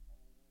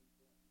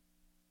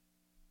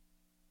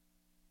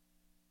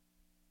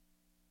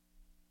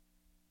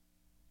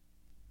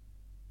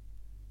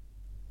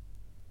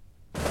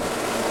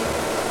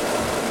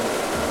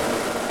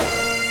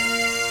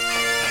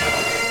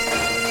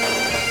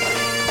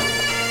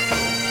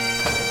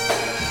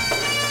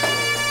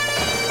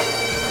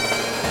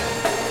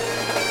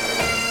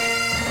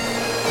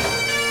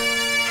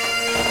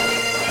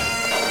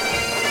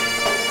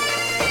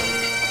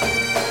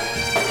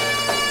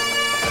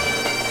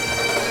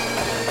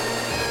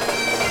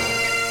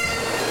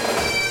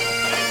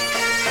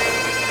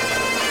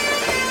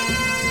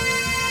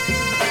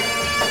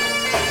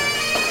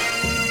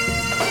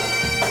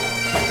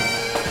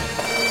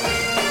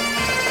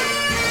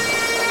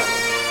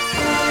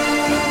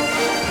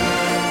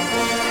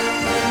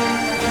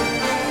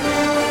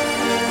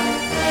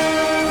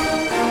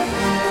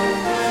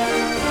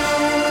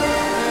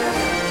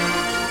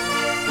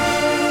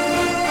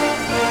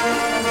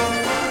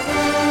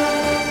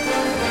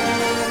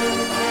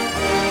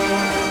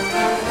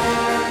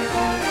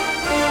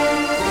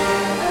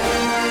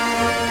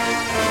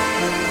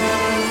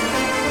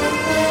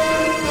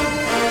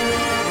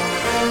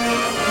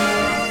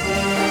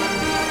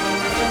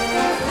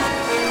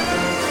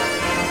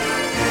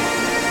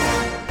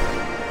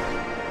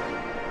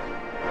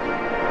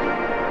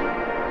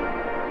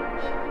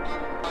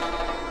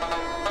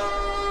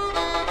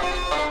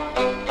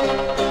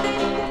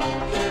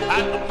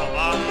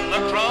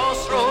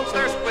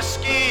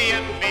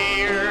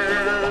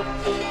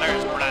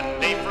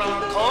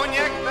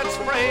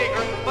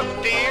fragrant but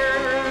dear.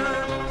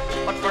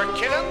 But for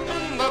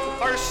killing the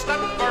thirst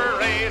and for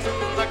raising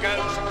the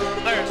gout,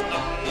 there's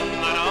nothing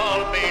and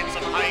all beats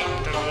a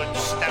pint of good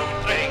stout.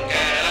 Drink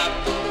it up,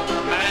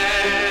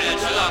 man,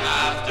 it's long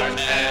after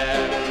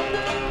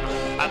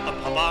 10. At the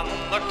pub on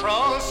the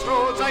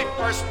crossroads I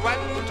first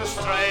went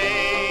astray.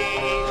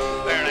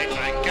 There I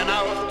drank an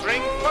out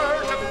drink for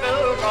to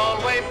fill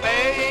Galway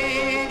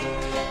Bay.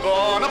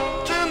 Going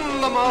up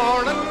in the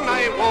morning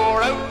I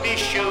wore out me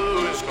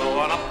shoes,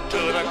 going up to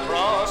the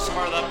cross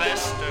for the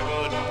best of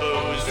good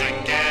booze.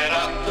 Drink it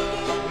up,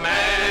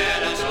 man,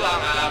 it's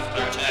long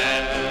after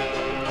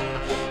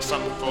 10.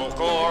 Some folk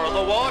o'er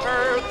the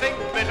water think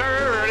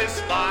bitter is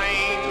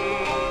fine,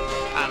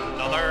 and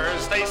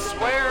others they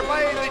swear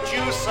by the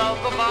juice of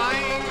the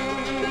vine.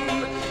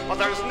 But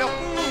there's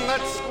nothing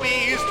that's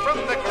squeezed from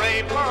the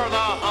grape or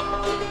the hop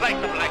like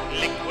the black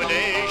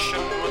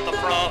liquidation with the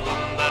froth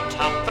on the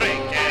top.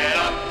 Drink it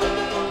up,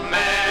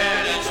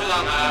 man, it's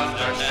long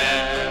after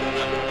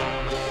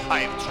 10.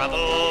 I've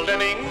travelled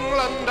in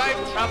England,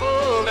 I've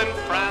travelled in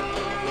France.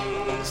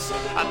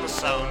 At the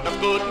sound of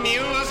good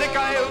music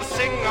I'll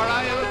sing or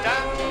I'll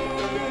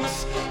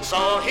dance.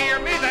 So hear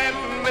me then,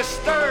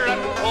 mister,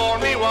 and pour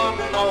me one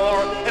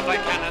more. If I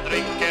canna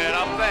drink it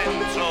up, then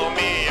throw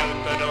me out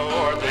the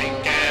door.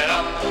 Drink it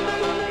up,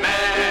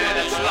 man,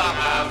 it's long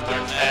after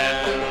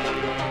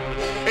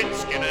 10.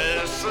 It's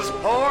Guinness's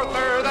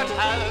porter that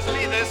has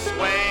me this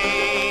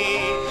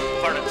way,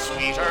 for it's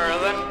sweeter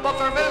than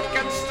buttermilk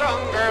and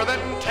stronger than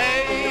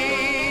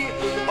tea.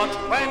 But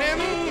when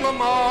in the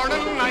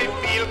morning I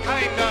feel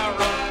kinda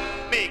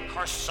rough, me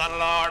curse on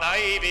Lord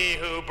Ivy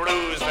who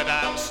brews the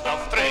damn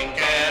stuff. Drink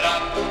it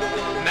up,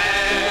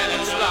 man,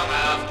 it's long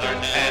after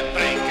 10.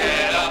 Drink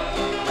it up,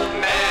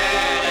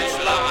 man, it's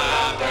long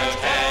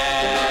after 10.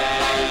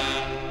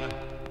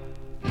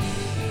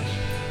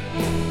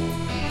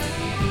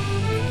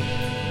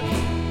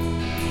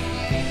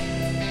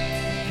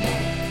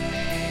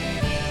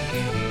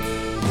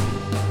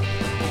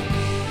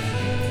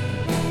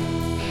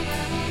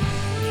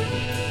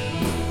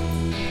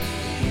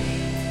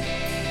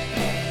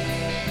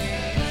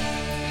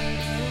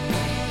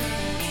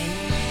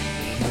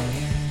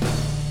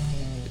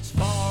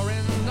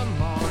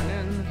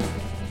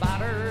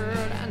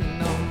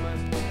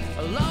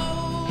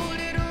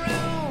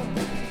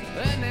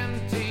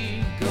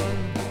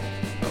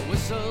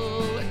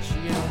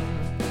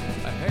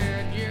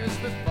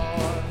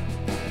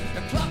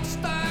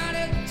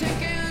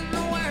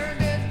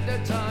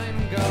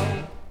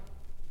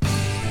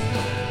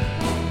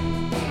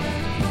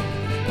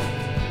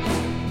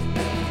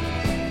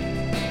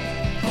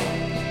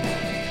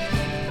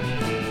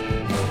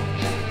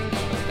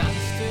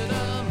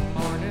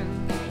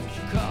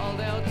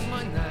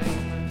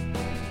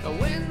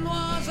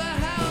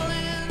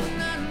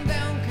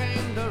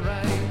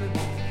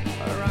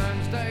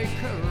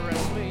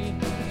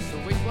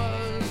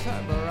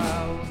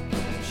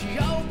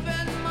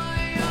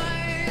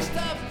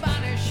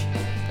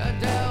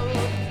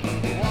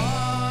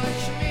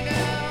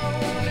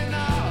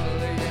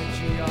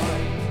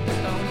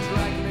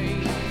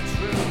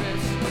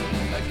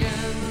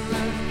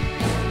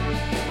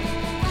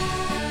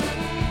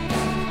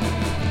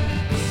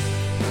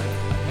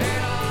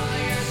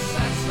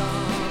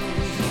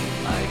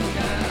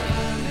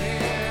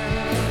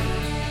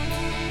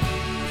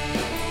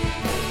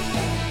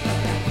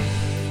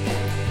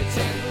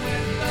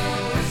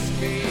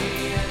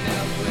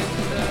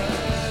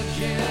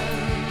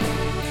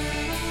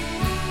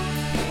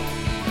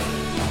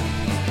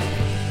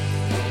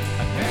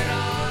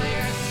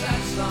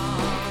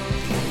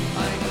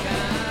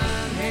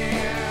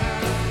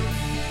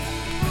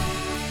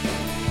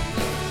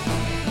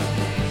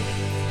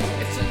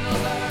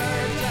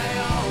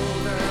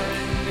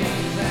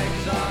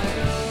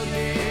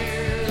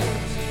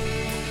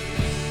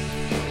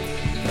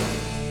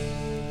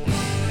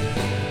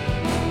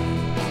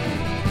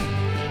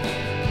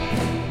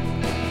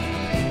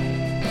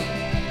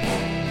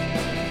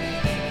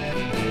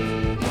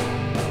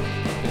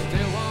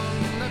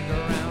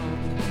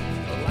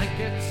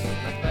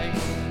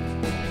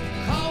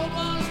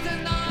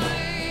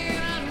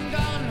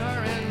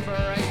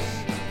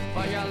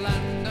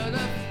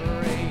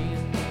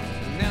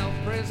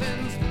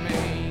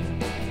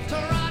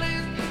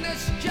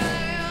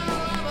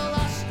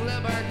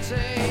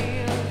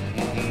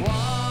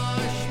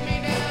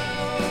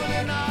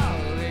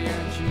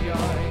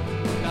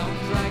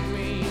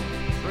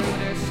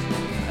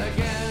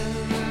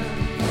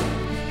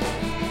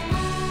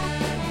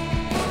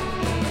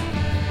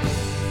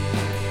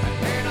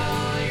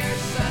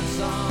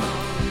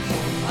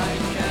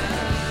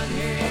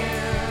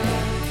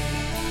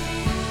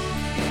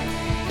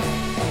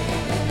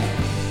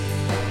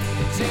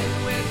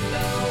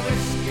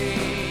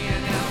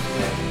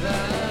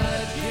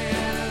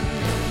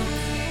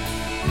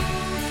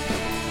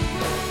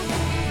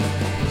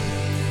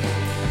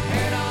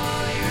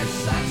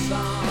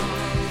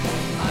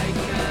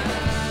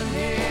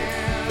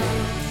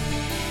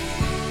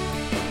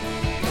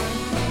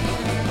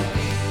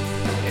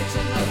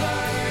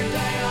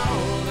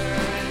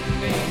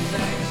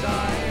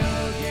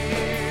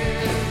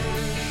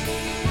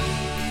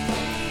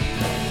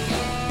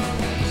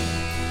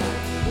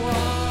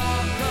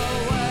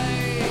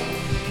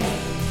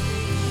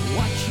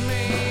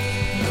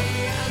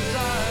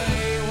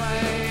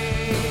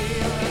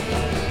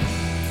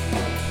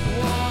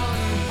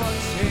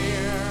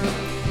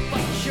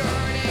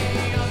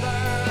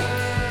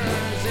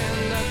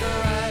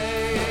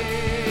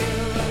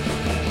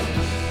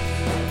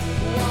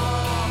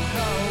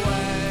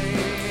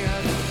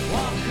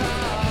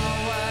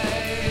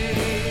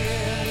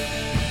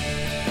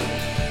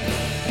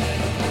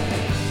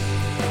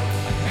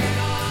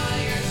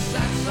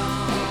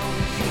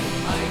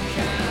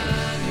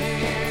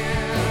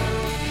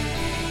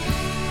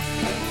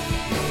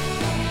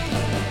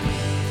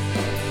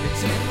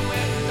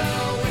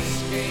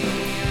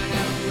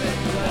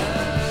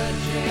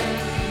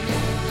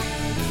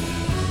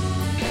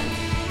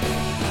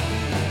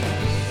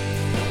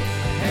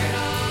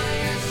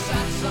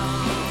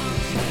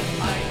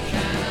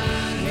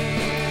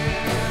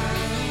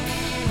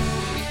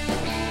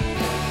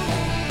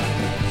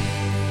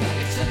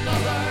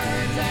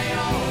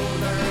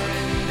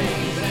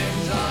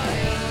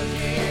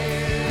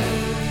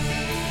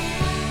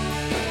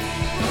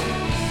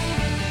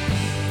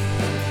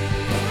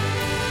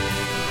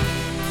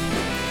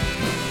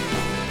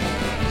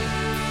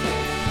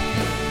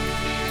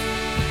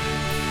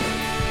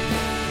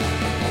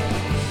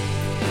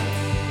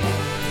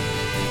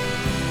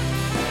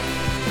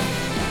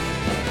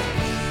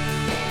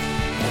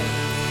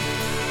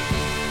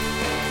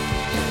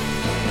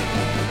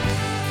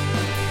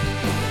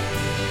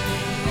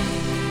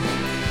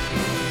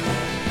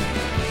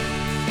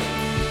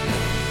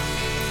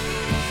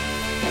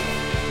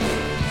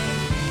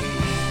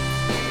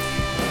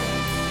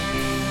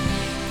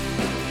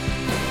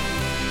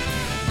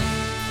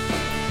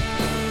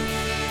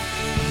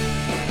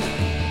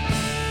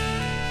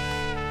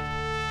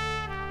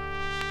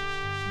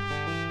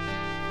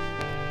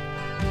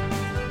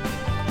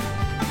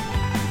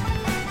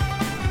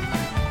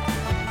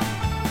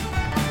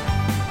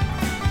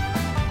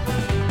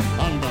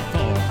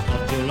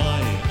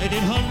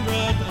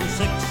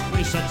 6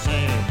 we set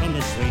sail from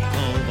the sweet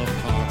cove of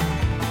Cork.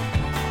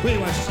 We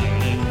were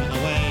sailing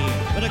away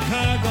with a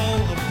cargo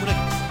of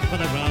bricks for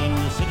the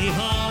Grand City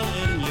Hall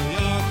in New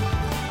York.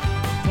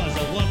 'Twas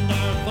a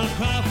wonderful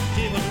craft,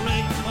 she was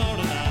rigged for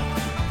the laugh.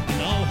 You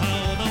know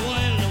how the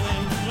wild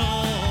wind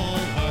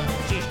drove her.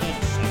 She stood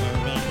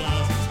several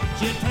blasts,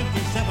 she had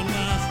 27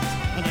 masts,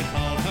 and they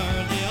called her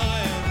the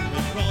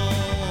Irish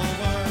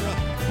Rover.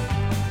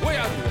 We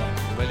had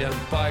 1 million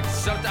bags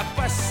of the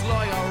best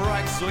lawyer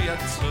rags. We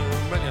had 2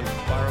 million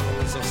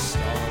barrels of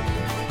stone.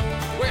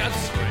 We had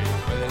 3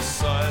 million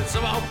sides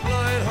of our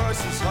blind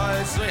horses'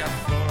 hides. We had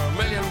 4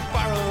 million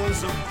barrels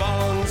of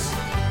bones.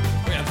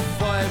 We had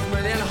 5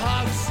 million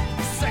hogs,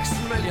 6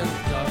 million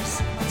doves,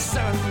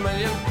 7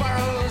 million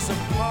barrels of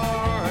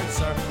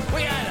porter.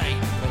 We had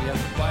 8 million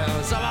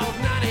bales of old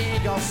nanny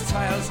ghost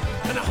tales,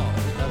 and the whole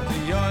of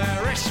the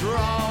Irish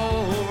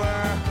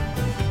Rover.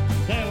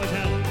 There was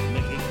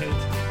Mickey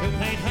Coote, who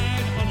played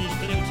hard on his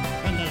flute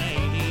when the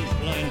ladies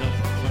lined up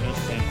for a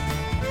set.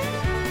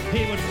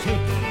 He would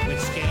tootle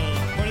with skill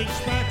for each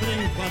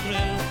sparkling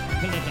quadrille,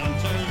 till the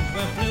dancers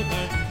were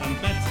fluted and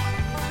bet.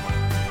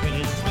 With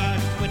his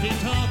smart, witty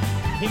talk,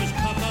 he was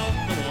cock off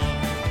the walk,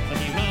 but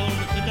he rolled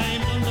the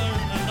dames under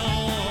and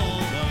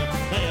over.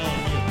 They all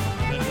knew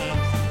at a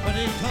glance when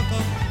he took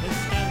up his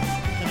stance,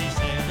 that he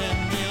sailed in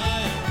the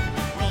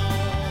Irish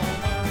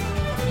Rover.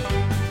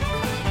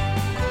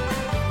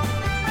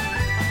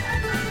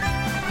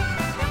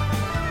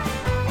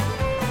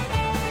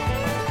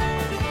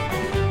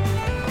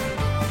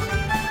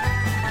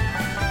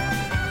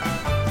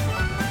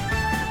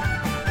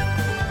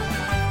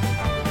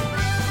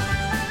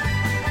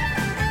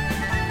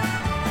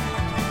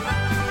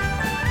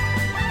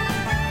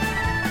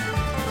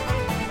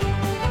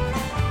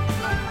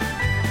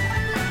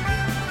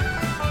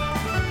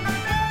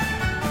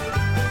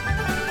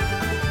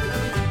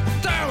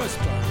 There was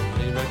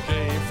Bernie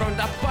McGee from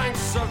the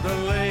banks of the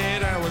Lee.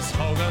 There was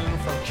Hogan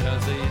from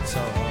Kelsey to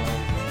Hull.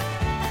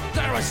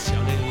 There was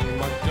Johnny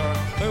McGurk,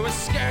 who was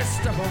scarce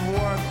to from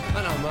work,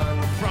 and a man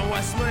from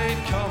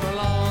Westmeath come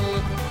along.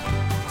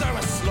 There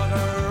was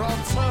Slugger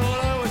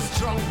O'Toole, who was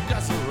drunk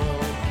as a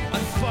rule,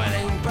 and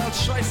Fighting Bill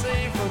Tracy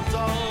from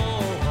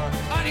Dover.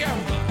 And your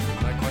man,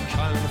 Mike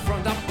McCann, from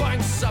the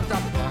banks of the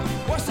Bank,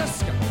 was the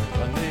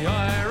skipper on the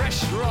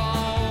Irish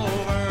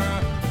Rover.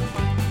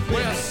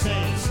 We had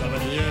sailed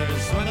 7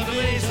 years when the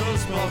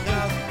measles broke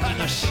out, and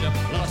the ship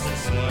lost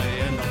its way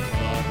in the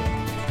flood.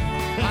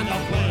 And the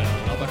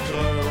whale of a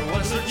crew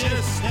was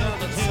reduced down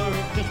to 2,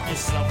 just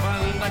myself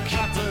and the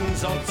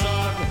captain's old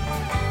dog.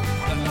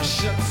 And the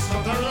ship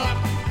struck a rock,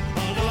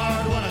 oh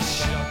Lord, what a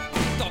ship!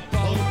 The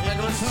boat, it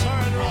was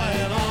turned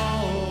right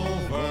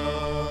over.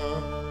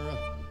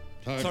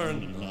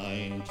 Turned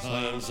 9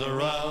 times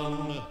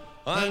around,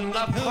 and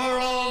the poor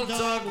old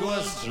dog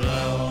was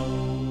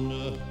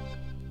drowned.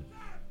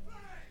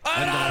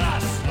 And the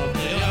last of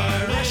the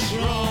Irish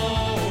Rover.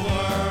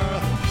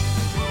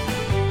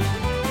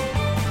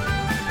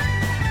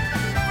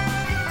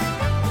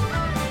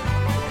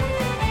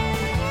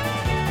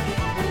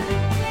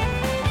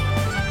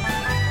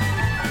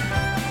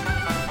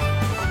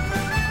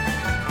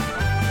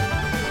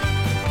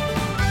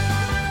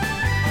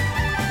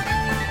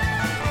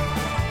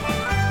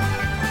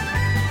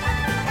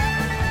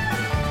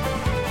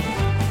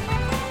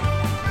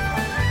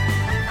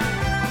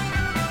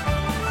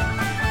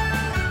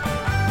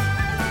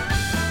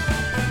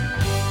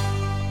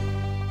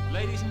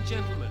 Ladies and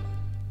gentlemen,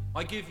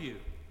 I give you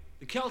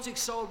the Celtic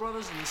Soul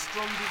Brothers and the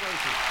Strong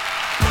Devoted.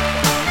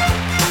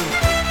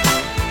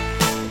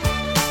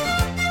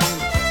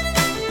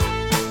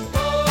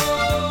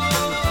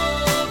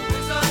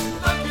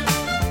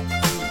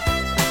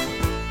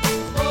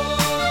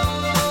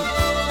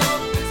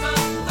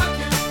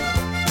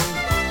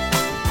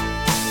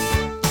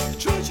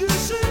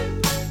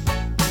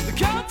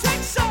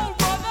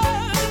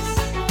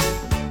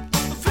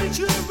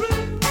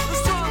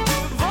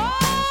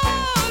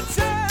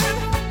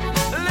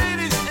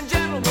 Ladies and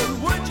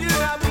gentlemen, would you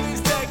now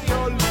please take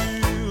your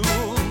leave?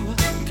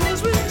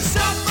 'Cause we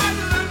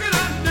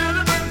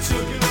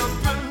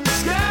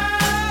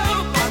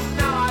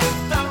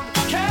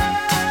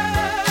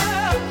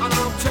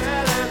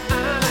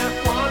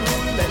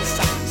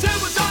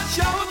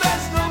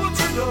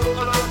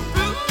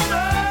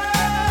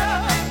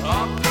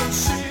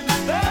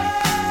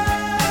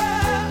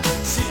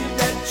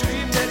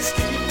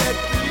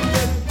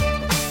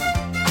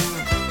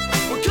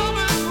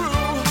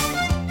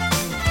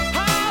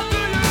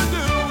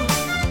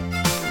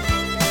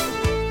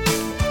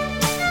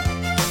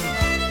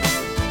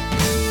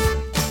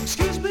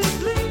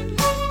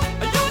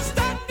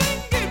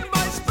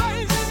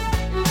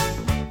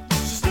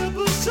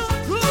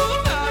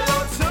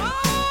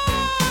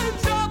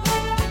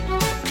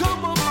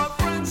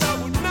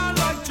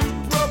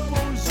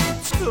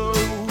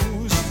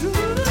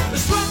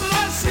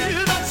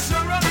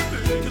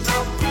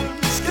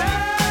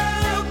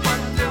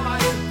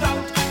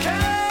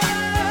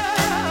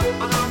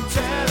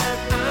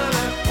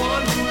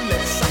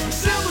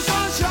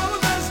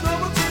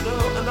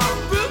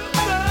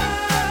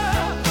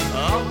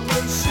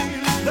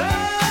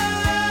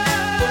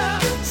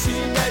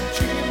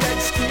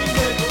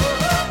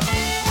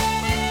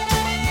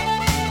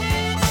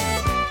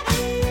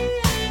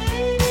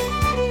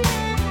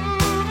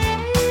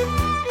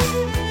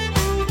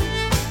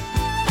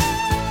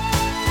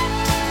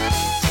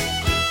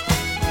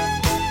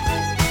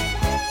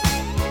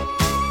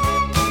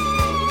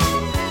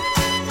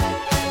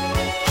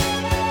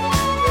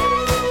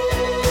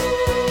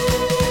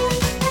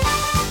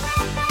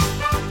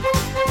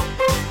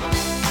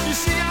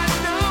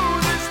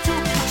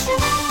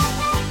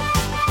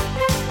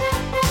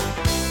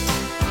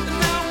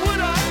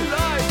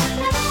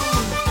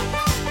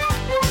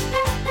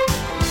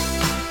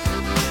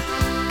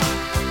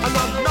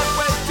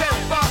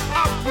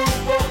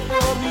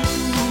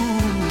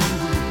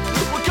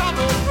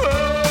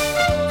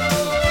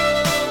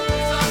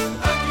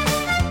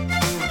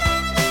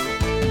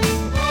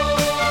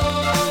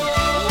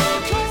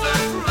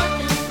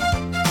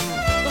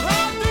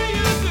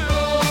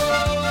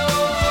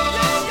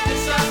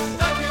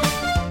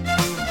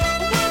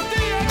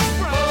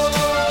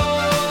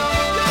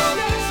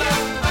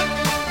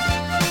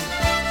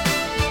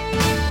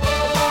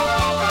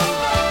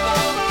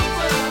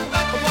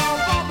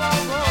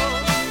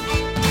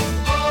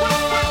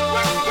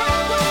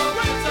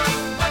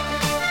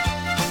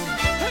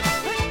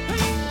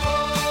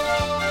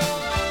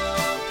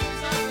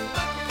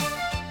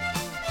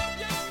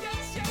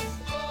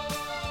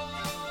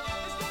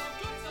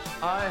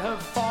I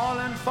have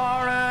fallen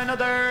for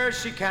another,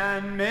 she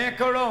can make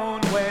her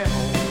own way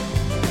home.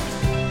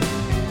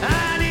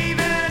 And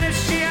even if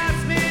she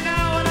asked me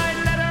now, and I'd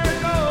let her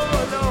go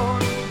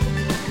alone.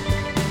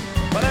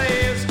 But I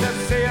used to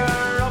see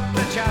her up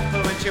the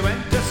chapel when she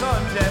went to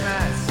Sunday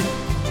Mass.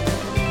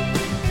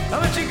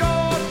 And when she go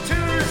up to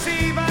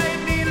receive,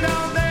 I'd kneel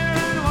down there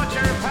and watch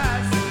her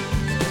pass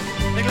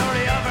the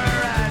glory of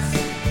her ass.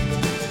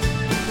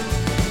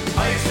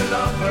 I used to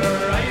love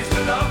her, I used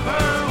to love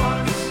her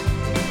once.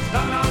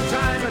 Long, long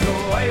time ago,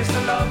 I used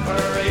to love her,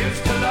 I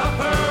used to love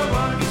her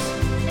once.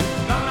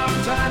 Long,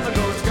 long time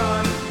ago, it's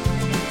gone.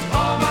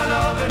 All my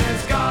loving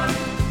is gone.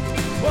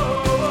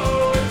 Whoa,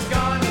 whoa, it's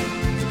gone.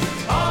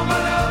 All my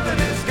loving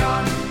is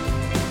gone.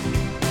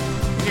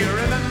 Do you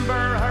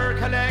remember her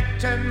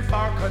collecting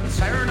for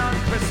concern on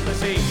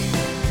Christmas Eve?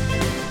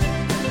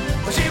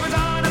 Well, she was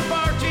on a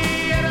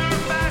party at her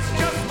fast,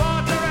 just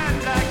water and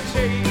black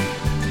tea.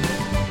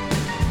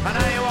 And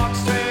I walked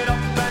straight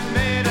up and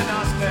made an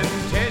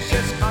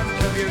ostentatious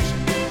contribution.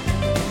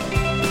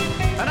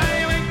 And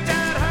I winked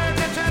at her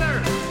to tell her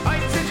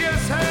I'd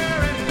seduce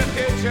her in the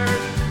future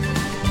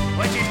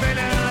when she's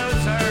feeling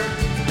looser.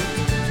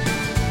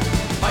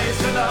 I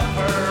used to love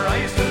her, I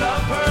used to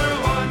love her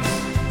once.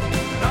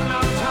 Long,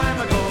 long time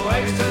ago, I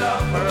used to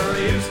love her, I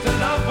used to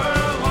love her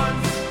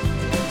once.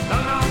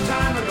 Long, long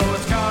time ago,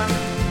 it's gone.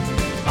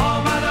 All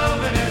my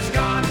loving is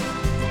gone.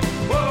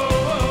 Whoa,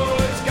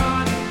 whoa, it's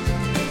gone.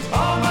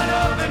 All my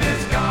loving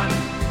is gone.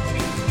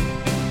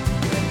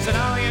 So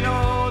now you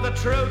know the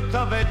truth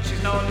of it,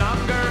 she's no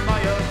longer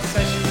my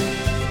obsession.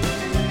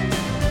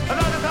 And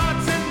all the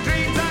thoughts and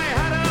dreams I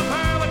had of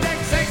her would take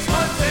 6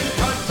 months in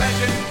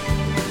confession.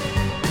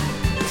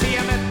 See, I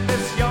met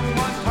this young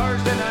one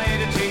Thursday night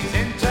and she's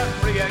into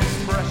free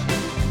expression.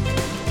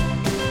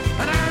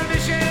 And her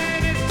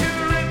ambition is to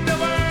rid the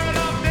world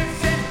of this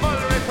sinful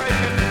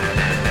repression.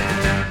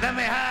 Then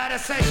we had a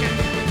session.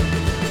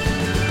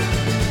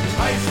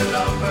 I used to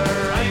love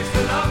her, I used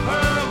to love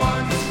her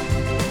once.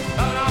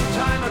 A long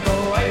time ago,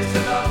 I used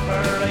to love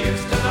her, I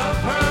used to love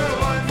her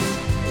once.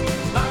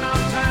 Long,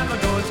 long time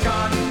ago, it's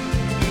gone.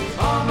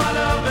 All my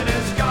loving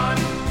is gone.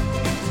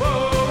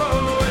 Whoa,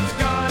 whoa, it's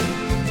gone.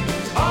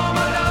 All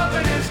my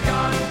loving is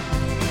gone.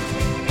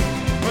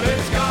 But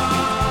it's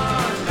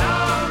gone,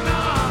 long,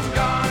 long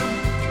gone.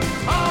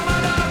 All my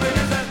loving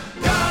is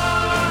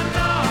gone,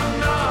 long,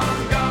 long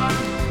gone.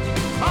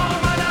 All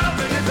my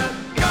loving is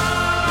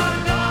gone,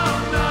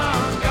 long,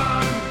 long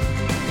gone.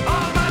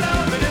 All my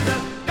loving is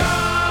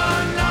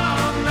gone,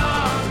 long,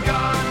 long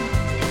gone.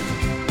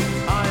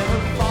 I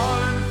have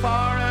fallen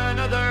for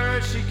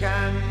another, she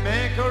can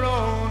make her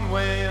own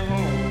way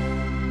home.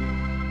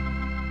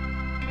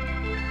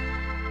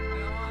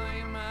 Now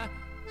I'm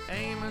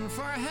aiming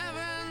for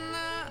heaven,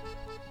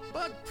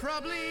 but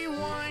probably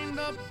wind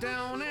up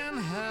down in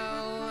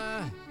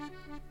hell,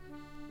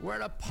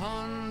 where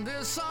upon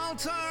this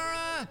altar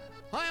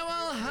I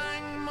will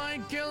hang my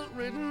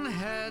guilt-ridden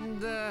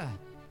head.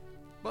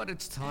 But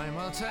it's time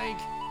I'll take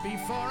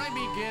before I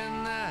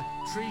begin.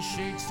 3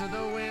 sheets to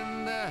the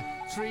wind,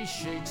 3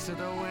 sheets to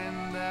the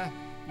wind.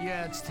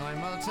 Yeah, it's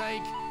time I'll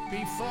take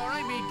before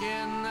I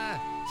begin.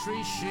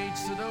 3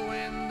 sheets to the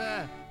wind,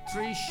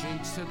 3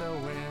 sheets to the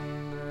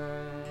wind.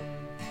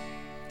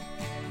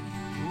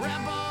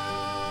 Rebels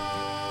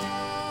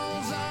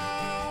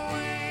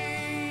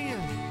away,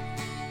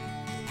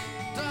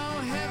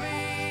 though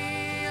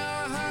heavy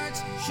our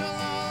hearts shall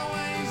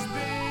always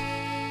be.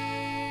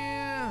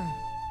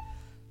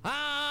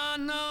 Ah,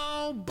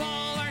 no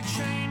ball or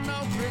chain, no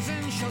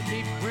prison shall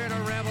keep where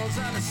the rebels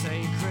are the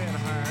sacred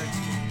heart.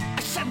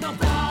 I said no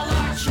ball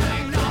or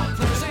chain, no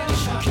prison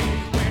shall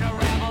keep where the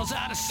rebels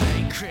are the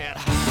sacred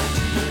heart.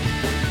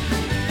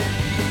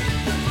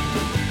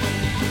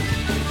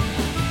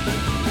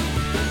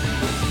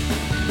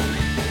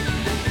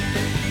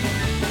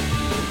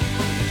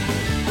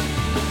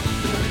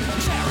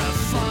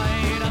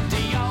 Terrified of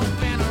the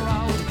open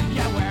road,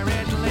 yeah, where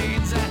it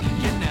leads,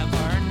 you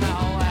never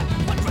know.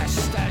 But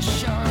rest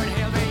assured,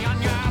 he'll be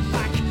on your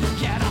back.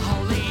 Yeah, the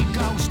Holy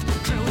Ghost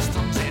crews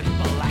thumbs in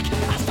black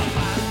as the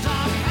band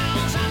dog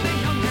howls and the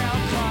young girl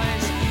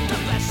cries. The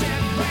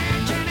blessed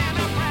Virgin in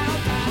a brown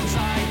that's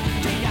eye.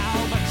 The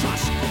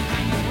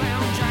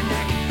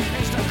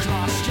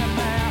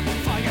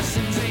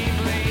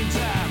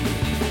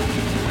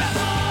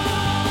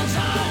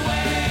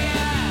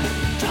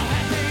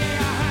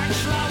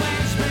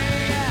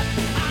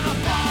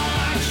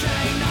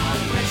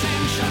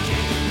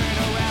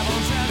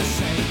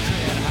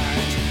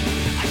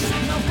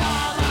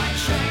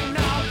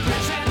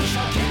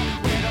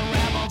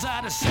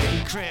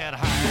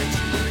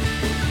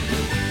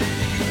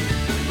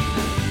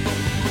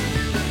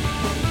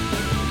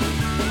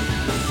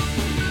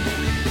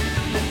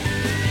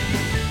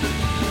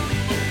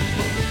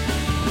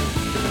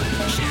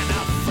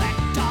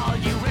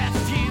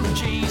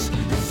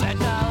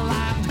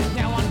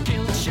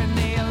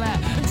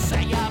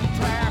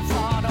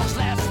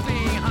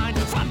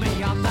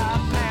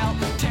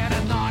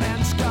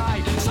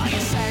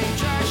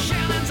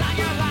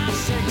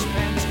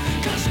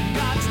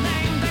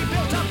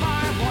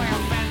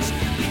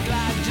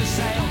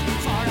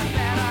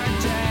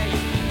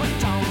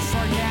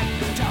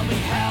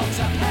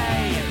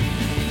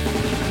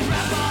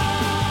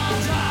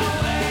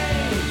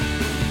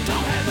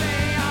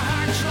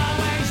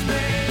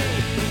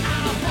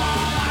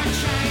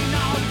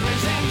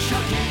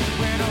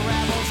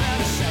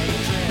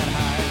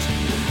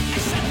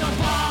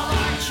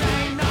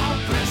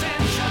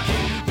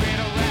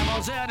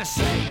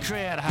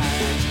Sacred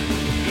Heart.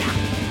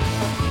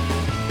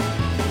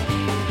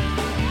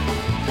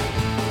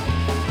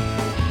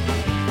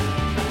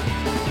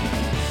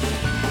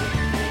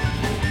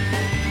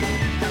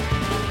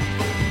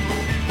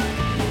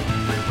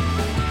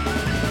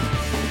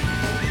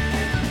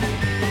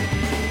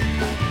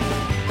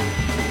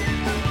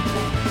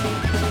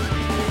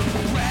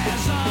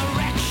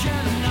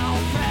 Resurrection, no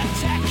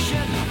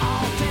protection,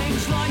 all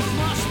things life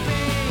must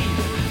be.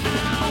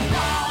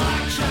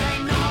 Actually,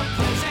 no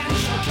prison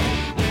shall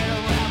keep. We're the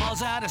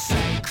rebels at a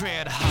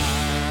Sacred Heart.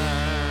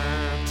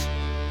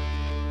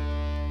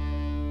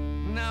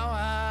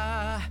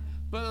 Now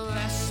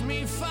bless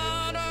me,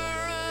 Father,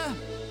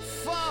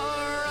 for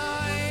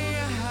I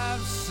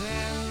have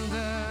sinned.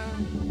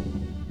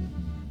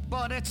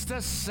 But it's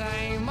the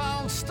same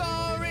old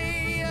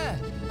story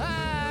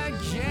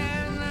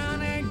again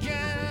and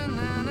again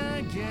and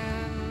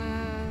again.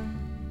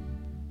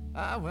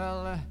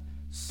 Well,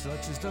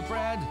 such is the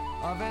bread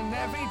of an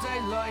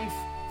everyday life,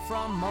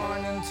 from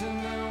morning to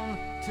noon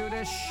to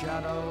the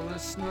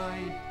shadowless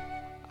night.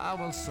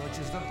 Well, such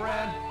is the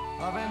bread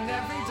of an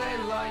everyday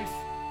life,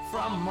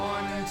 from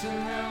morning to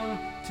noon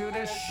to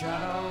the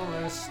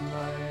shadowless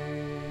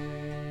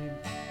night.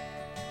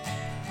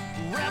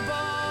 Rebels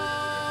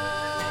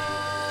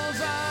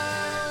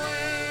are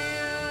we,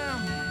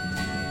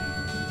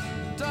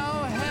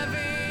 though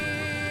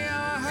heavy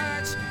our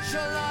hearts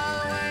shall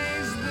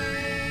always be.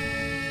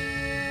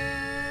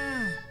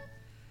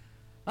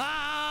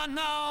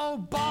 No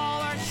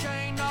ball or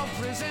chain, no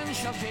prison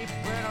shall keep.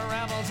 We're the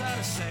rebels at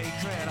a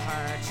Sacred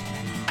Heart.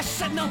 I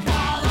said no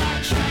ball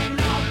or chain,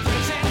 no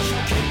prison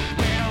shall keep.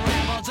 We're the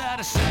rebels at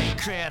a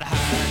Sacred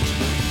Heart.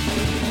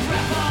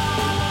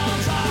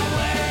 Rebels are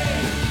we,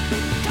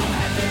 though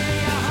heavy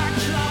our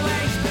hearts shall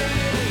always be.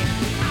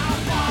 No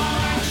ball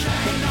or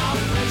chain, no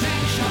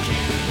prison shall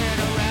keep. We're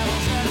the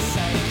rebels at a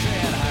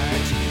Sacred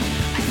Heart.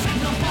 I said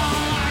no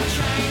ball or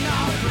chain, no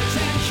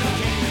prison shall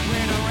keep.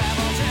 We're the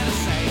rebels at a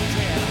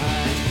Sacred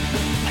Heart.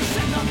 I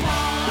said no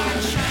ball or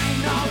chain,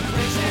 no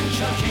prison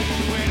shall keep.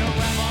 We're the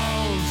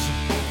rebels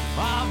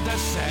of the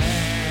Sacred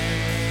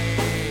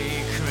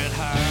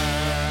Heart.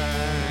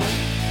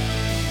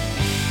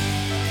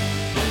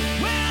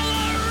 We're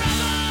the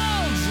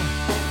rebels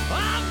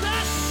of the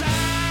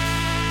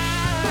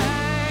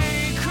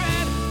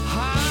Sacred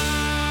Heart.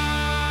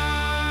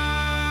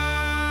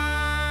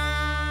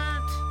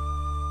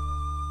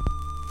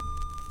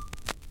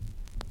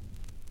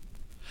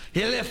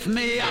 You lift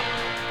me up,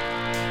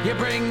 you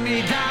bring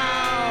me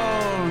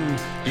down.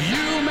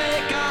 You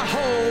make our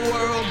whole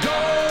world go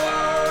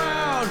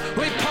around.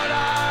 We put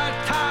our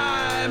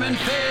time and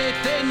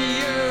faith in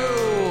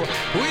you.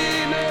 We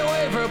may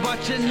waver,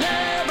 but you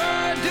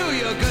never do.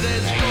 You're good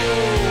as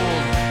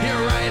gold,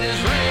 you're right as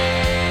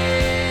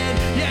rain.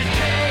 You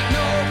take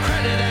no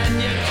credit and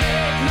you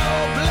take no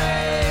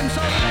blame.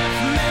 So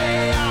lift me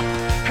up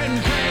and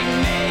bring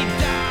me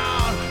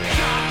down.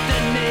 Drop the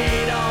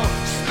needle,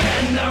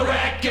 spin the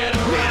record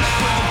round.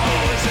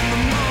 Boys in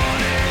the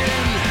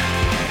morning,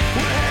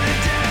 we're headed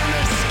down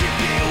the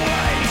skippy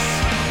white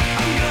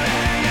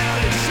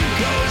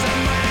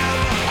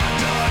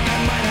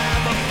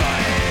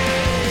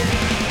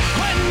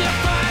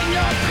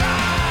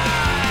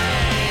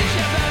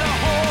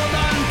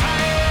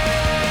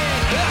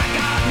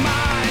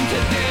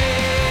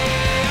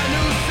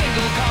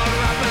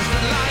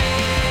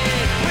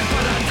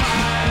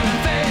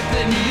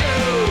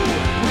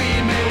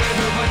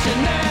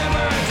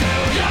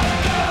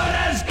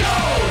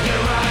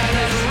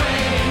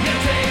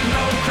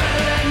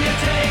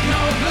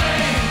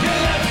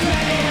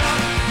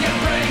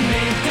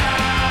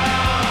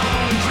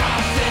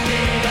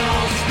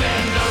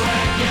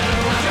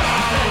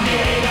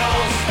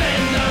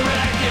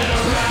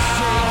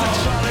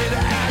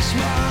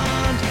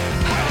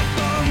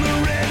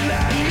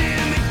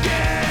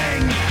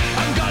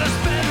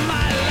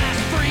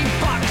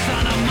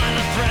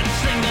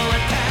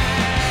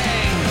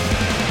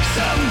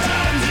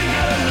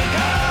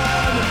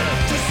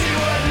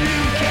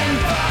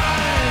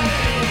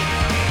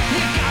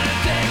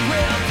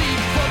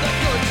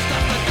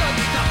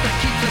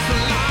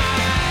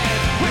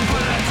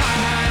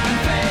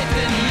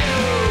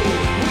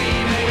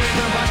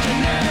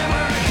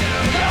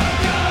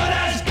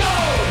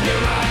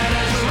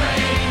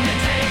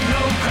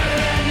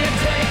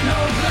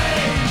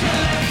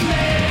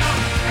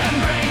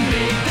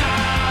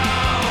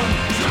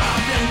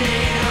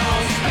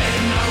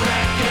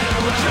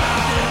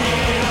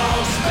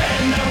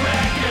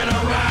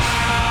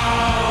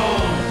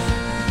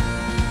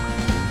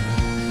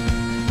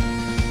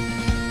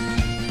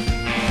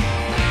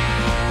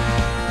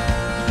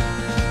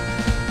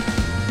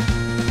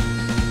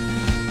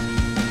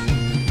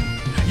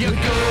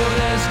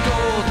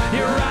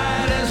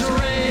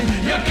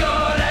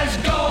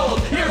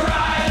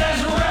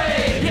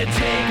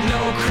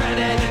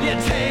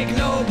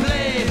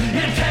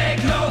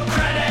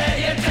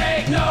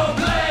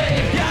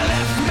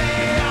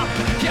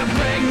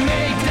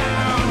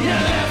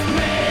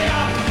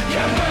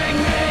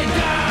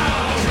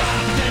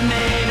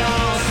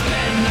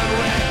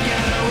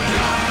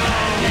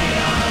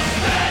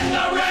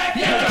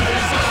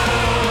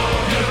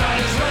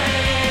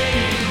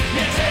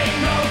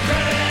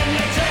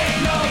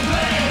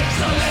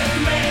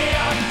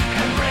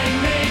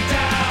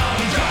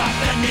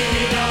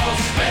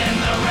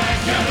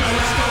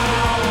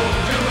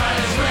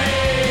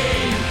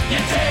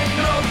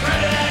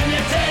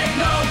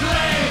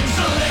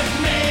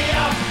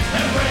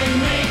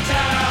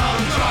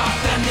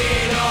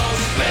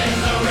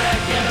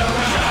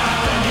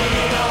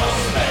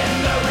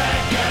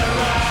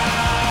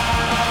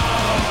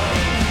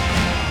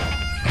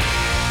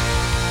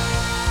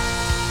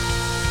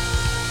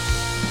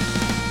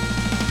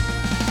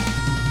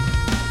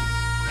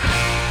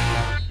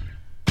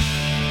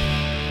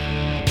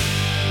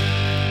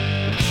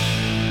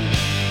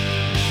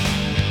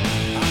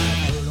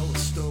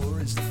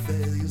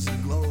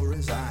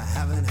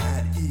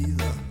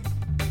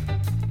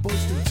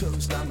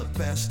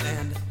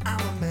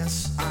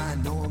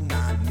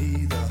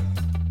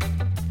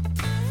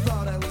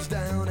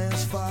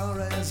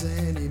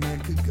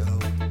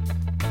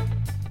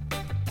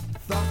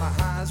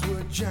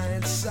a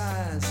giant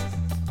size.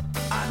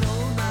 I know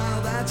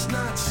now that's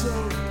not so.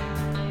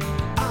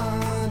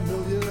 I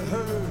know you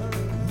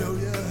heard, know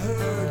you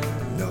heard,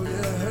 know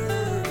you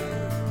heard.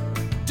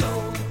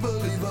 Don't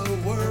believe a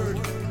word,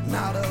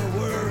 not a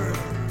word.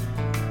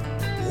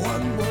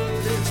 One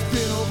word, it's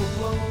been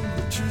overblown.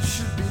 The truth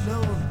should be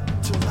known.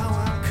 Till now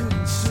I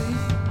couldn't see.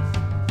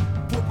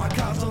 Put my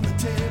cards on the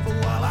table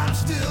while I'm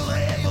still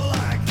able.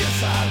 I guess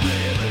I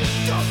really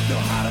don't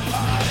know how to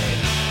party.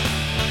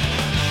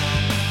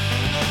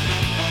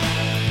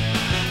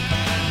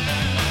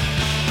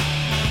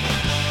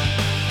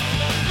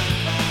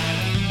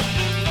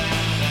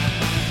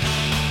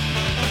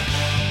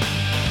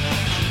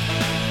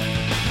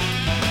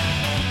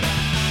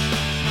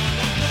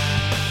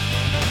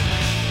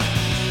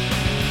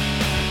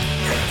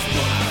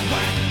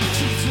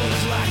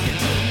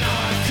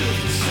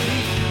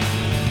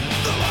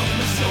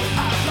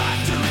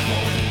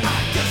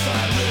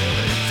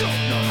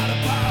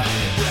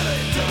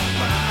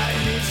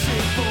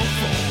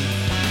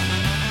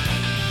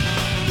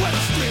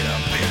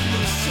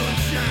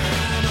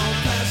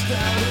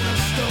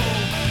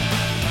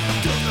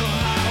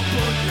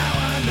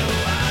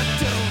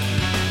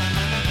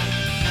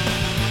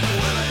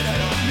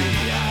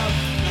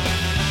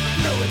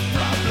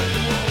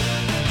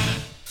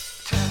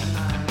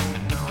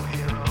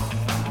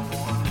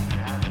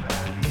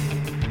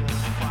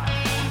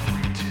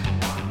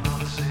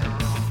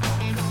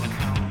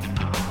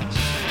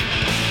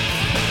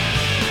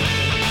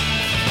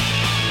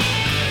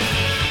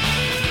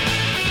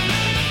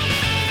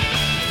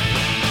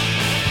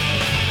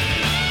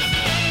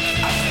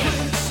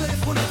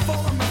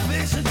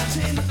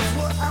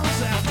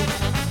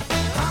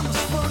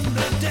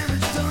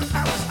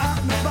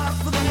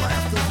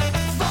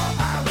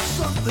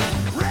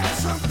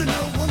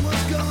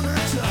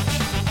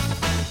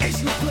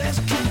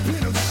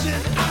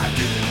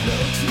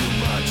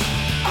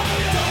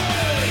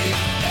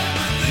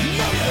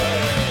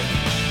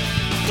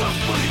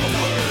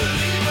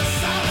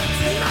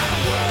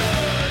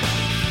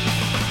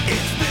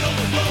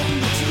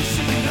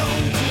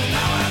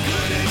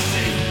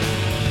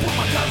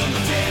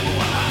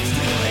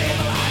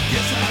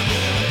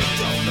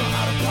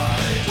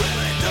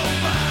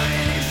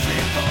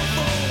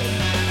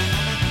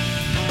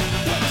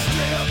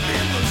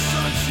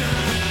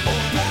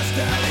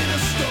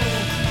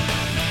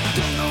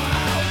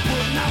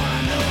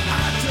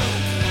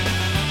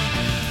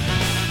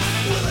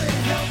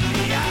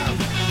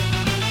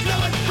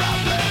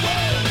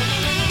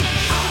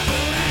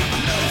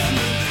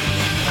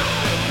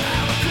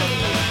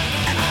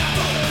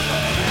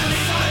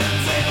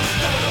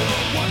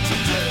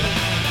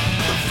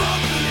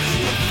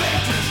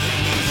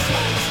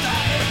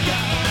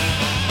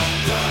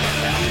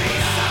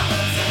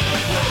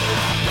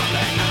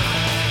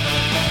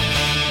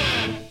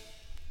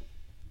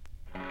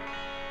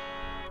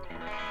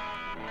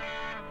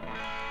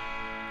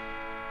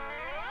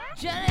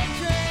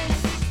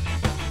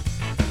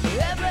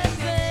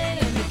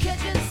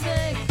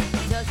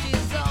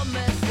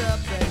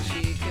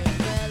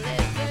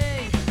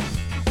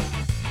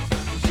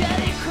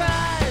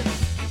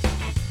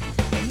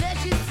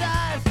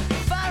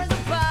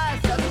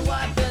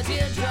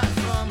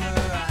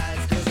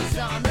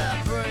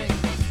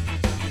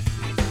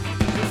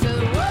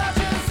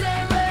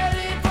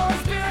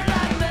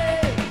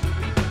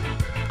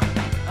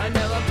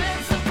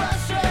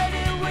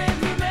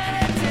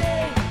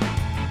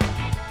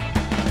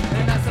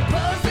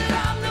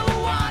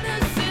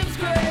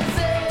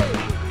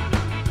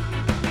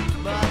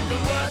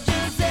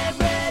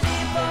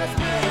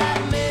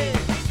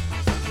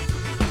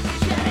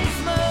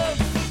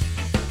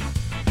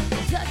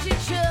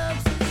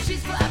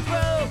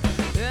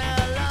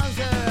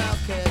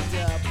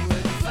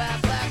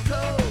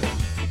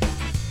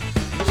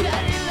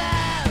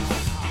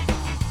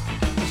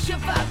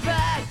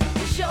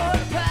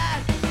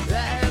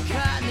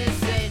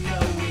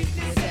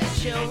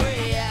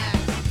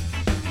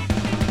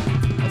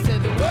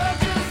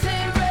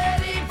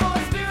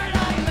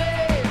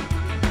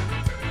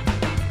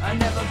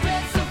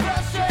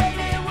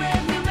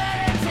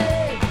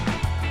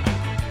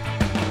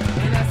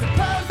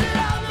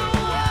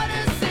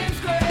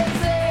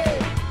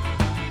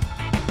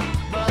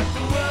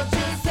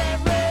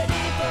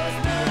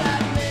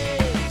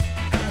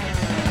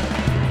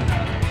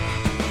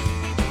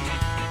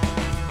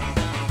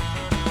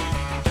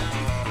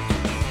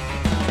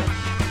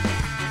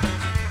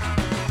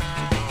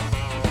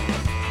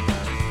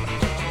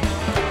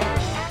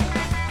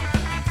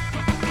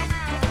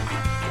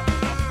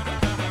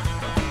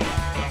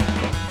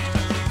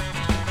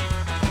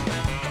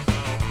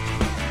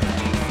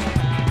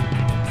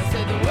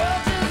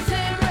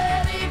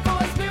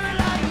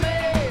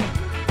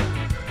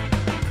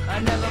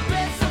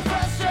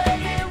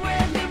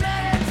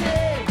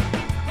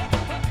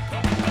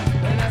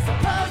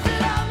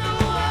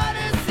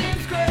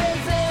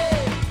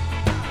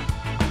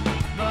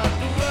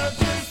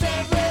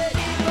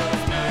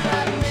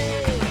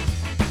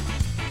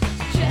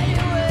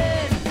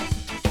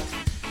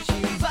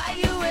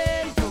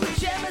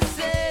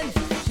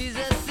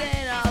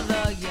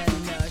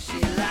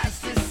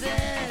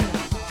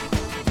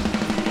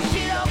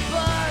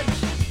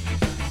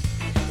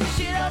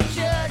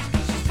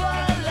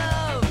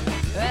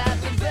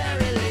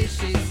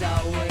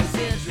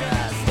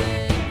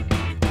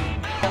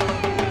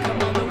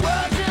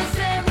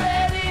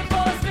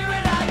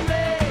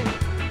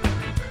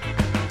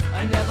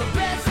 I never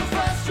been so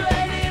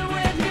frustrated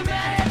with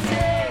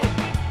humanity.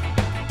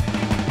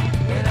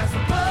 And I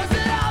suppose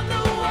that I'm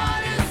the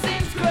one who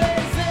seems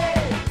crazy.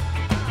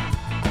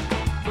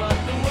 But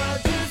the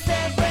world just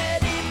ain't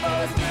ready for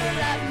a spirit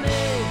like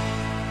me.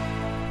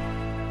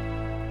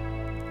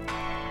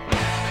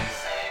 We'll be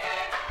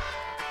singing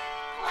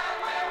when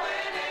we're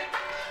winning.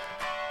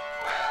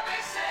 We'll be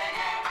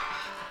singing.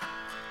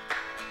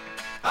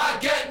 I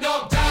get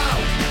knocked down,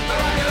 but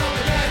I get up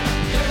again.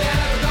 You're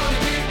never gonna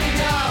keep me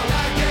down.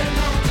 I get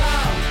knocked down.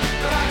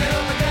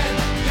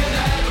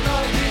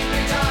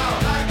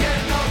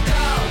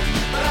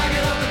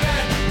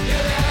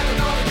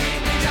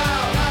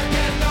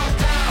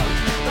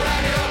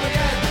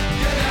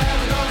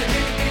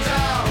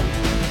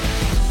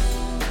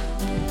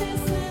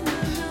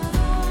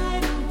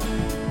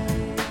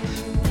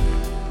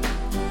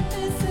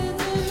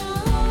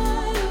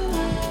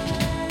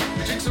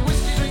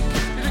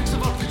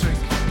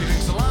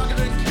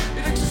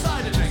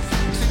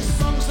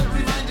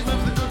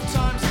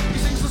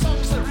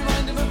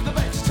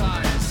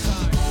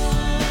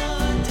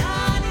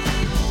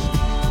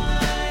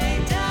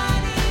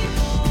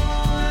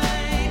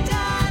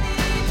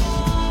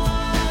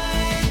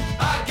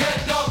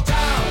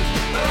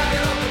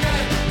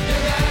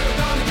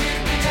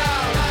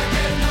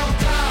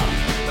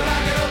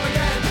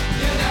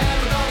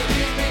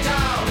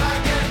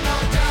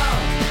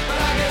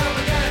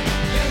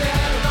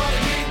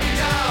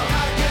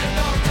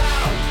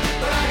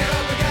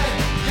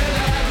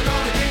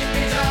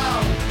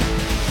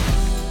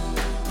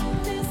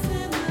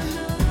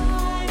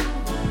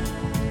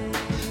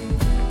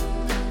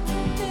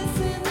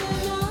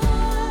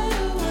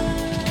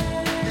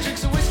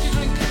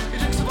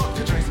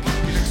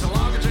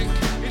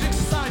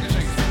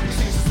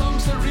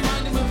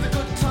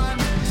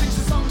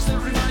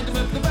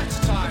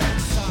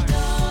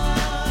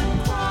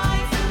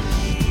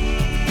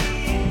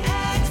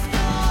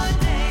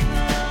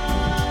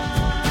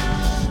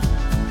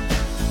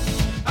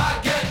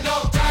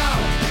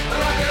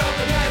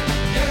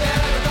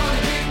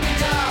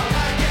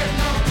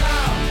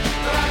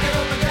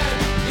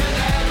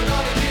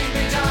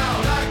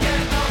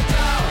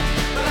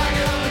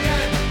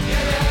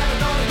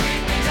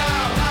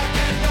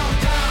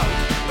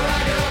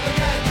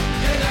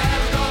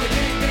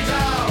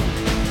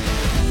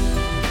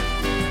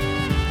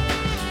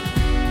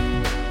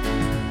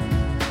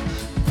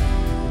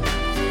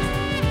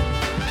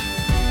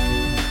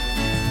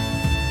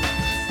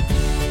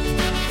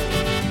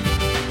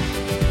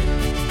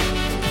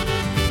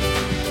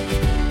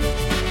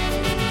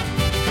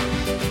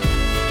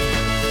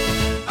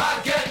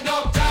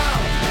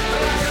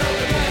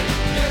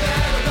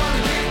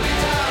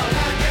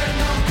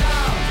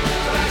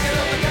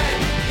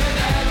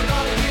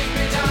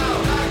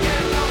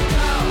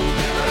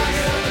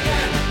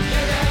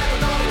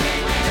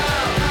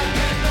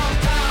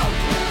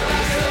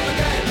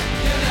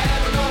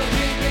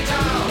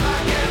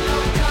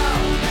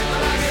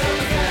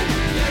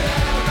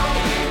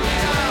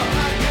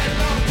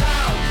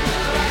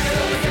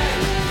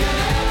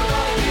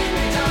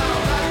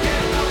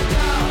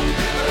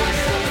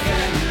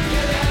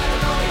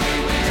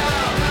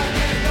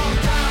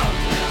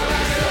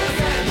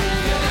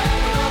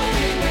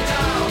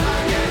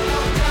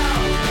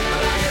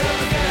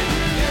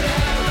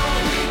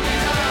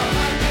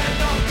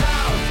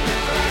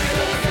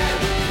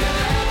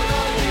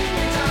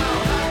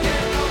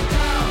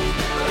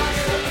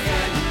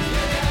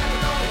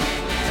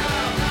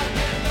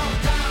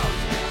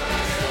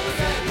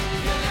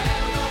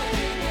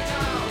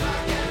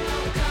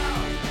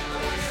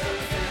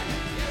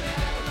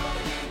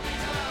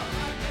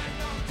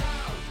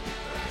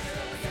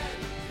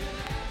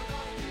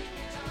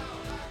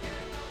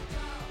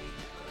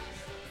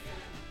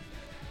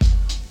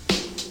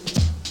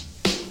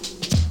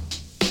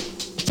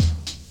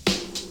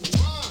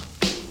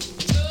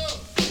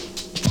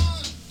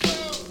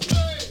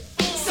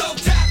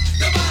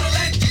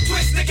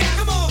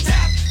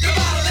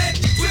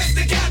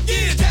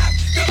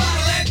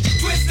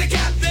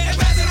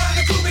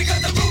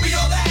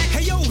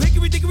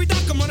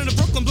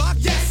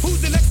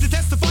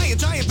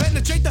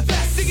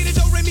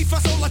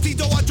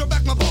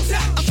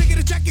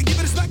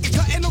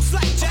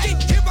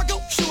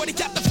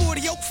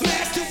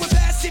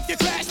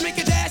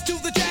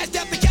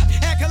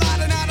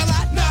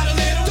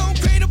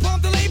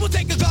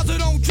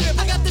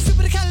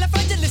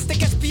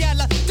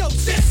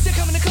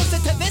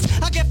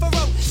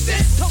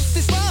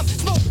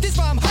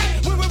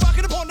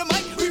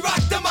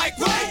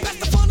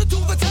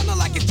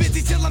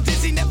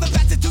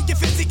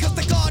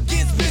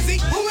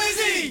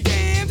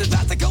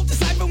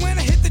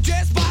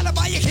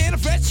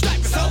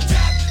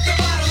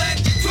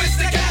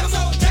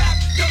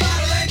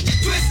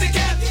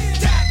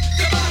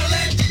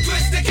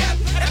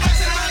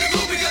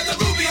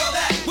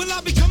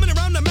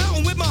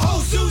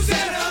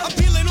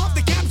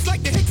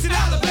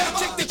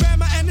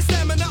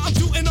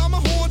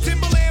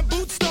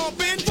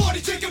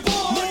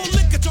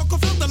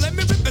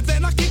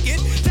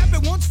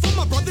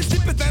 this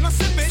dip it, then I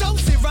sip it. So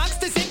Xerox,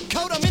 the zip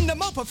code, I'm in the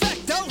mo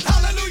perfecto.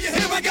 Hallelujah,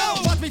 here I go.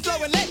 Watch me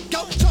flow and let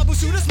go.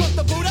 Troubleshooter, smoke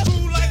the Buddha.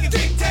 Cool like a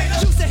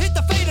dictator. Used to hit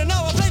the fader,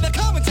 now I play the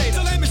commentator.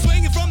 So let me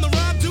swing it from the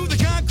rhyme to the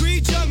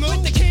concrete jungle.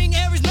 With the king,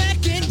 Aries,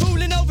 Mackin,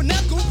 ruling over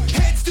knuckle.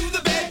 Heads to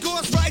the bed,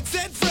 course right,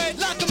 said Fred.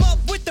 Lock him up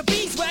with the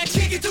beeswax.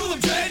 Kick it to him,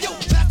 dread. Yo,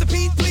 Master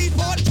Pete, please,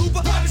 party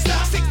pooper. Private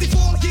style,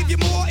 64, give you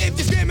more if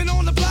you're screaming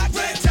on the block.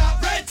 Red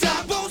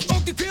top, won't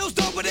smoke the pills,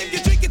 though. But if you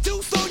drink it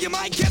too slow, you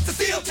might catch the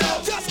steel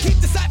toe. Just keep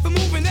the cipher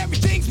moving,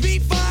 everything's be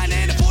fine.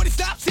 And the 40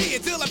 stops here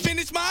till I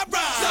finish my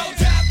rhyme. So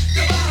tap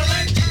the bottle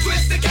and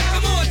twist the cap.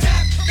 Come on,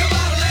 tap the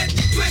bottle and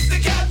twist the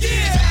cap.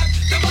 Yeah, tap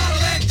the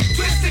bottle and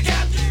twist the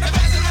cap. And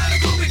pass it around the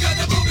groupie, cause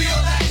the groupie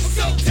all that.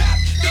 So tap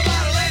the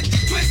bottle and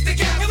twist the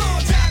cap. Come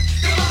on, tap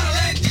the bottle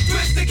and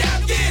twist the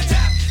cap. Yeah,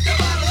 tap the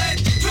bottle and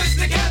twist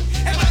the cap.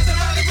 And pass it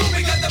around the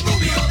groupie, cause the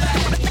groupie all that.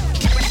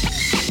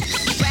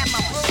 Grab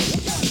my broom.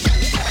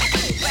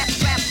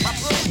 Grab my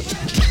broom.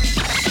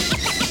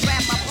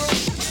 Grab my broom.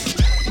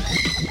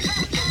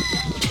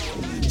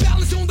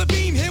 Balance on the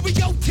beam, here we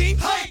go, team.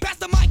 Hey. Pass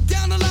the mic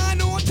down the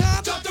line on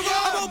time. Jump the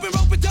road. I'm open,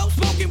 roping, dope,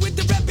 smoking with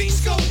the rep beam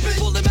scoping.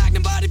 Pull the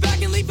magnum body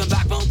back and leaving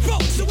backbone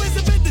broke. So where's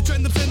the bit, the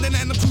trend, the bending,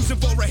 and I'm cruising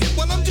for a hit.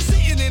 While I'm just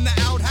sitting in the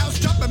outhouse,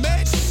 dropping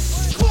meds.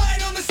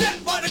 Quiet on the set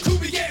while the crew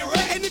be getting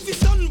ready. And if you're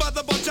stunned by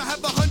the bunch, I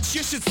have a hunch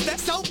you should step.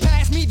 So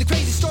pass me the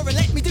crazy story,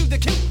 let me do the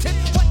Q-tip.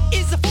 What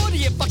is a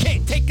 40 if I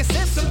can't take a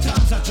sip?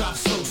 Sometimes I drop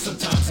slow,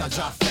 sometimes I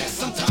drop fast.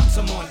 Sometimes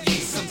I'm on E,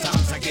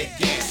 sometimes I get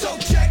gas. So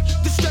check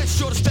the stretch,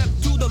 shorter step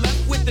to the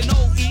left with an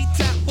OE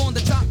tap on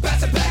the top.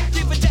 Pass it back,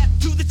 give a tap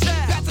to the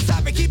trap. Pass the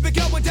side and keep it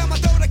going down my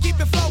throat, I keep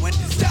it flowing.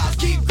 Styles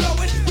keep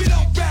growing, we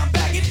don't round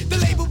bag it. The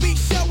label be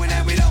showing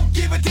and we don't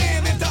give a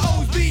damn if the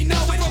O's be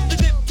knowing. From the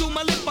dip to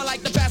my lip, I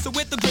like to pass it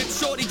with the grip.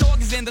 Shorty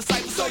dog is in the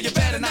cypher, so you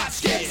better not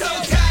skip. So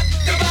tap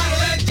the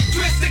bottle and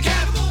twist the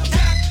cap.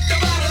 Tap the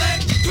bottle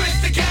and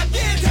twist the cap.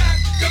 Yeah, tap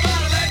the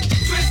bottle and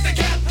twist the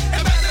cap.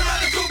 And pass it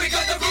around the groupie,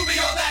 cause the groupie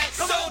all that.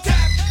 So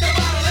tap the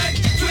bottle and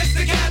twist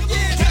the cap.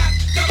 Yeah, tap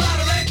the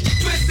bottle and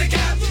twist the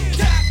cap.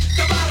 Tap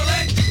the bottle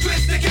and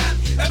twist the cap.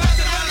 And pass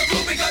it around the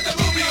groupie, cause the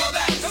groupie all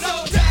that. So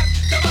tap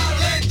the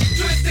bottle and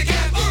twist the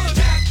cap.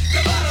 Tap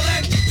the bottle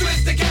and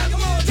twist the cap.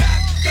 Tap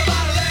the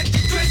bottle and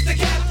twist the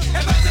cap.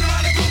 And pass it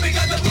around the groupie,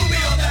 cause the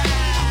groupie all that.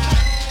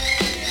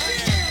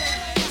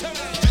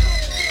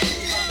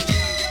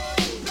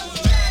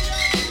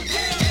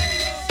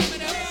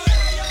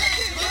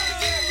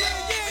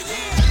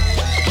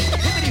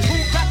 Hippity hoo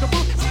crack a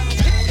boot.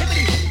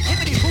 Hippity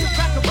hoo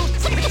crack a boot.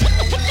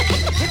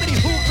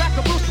 Hippity hoo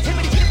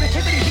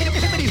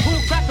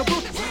crack a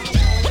boot.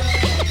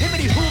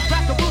 Hippity hoo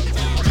crack a boot.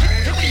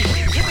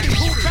 Hippity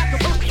hoo crack a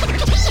boot.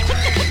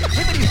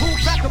 Hippity hoo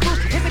crack a boot.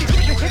 Hippity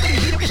hoo crack a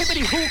boot.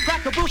 Hippity hoo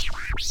crack a boot.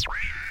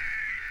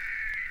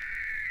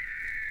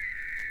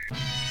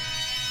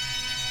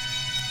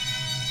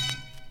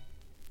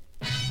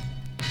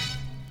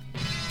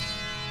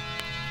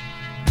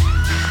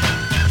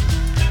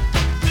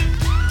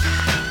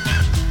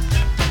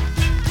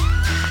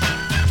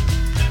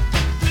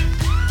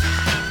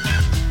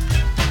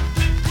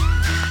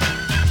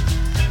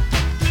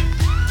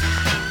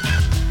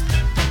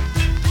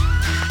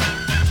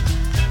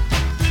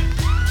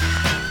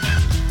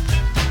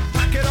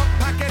 Pack it up,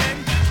 pack it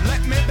in,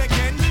 let me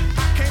begin.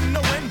 I came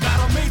to win,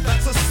 battle me,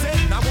 that's a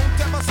sin. I won't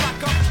ever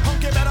slack up,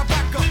 punk, you better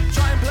back up.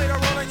 Try and play the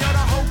role and you're the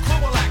whole crew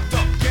will act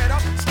up. Get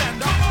up,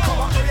 stand up, come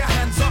on, throw your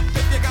hands up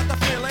if you got the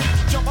feeling.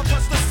 Jump up,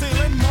 touch the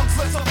ceiling, monks,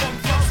 let's a funk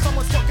flow.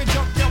 Someone's talking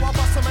junk, yo, I'll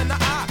bust them in the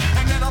eye.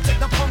 And then I'll take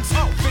the punks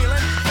out,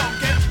 feeling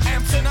funky.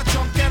 Amps in a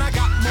trunk and I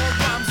got more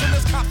rhymes than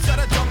this cops at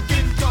a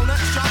Dunkin' Donut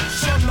shop.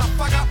 Sure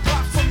enough, I got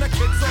props from the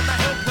kids on the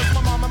hill, plus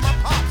my mom and my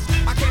pops.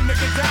 I came to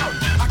get down,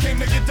 I came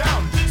to get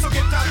down. So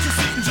get out your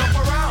seat and jump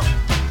around,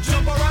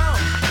 jump around,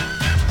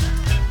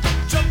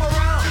 jump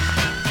around,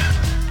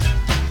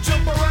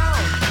 jump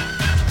around,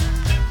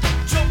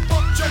 jump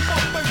up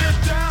and get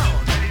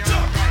down.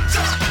 Jump,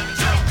 jump, jump,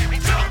 jump,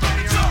 jump,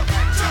 jump,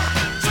 jump,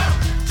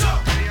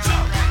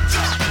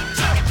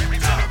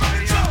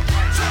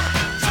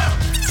 jump,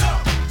 jump,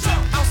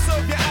 jump. I'll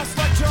serve your ass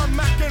like John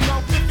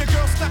McEnroe. If your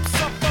girl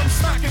steps up, I'm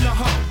smacking the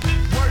hoe.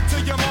 Word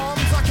to your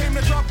moms, I came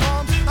to drop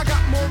bombs. I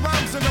got more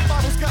rhymes than the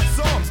bottles got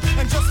songs.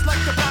 And just like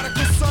the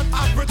prodigal son,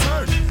 I've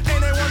returned.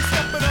 Anyone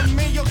stepping on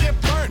me, you'll get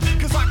burned.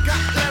 Cause I got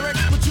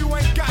lyrics, but you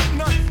ain't got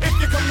none. If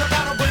you come to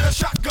battle, bring a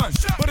shotgun.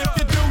 But if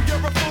you do,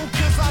 you're a fool,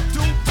 cause I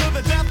do to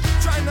the death.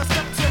 Trying to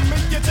step to me,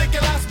 you take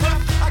your last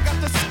breath. I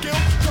got the skill,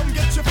 come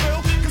get your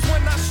fill. Cause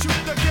when I shoot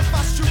the gift,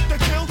 I shoot the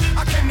kill.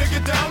 I came to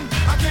get down,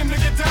 I came to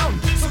get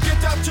down. So get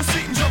out your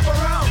seat and jump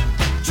around,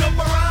 jump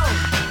around,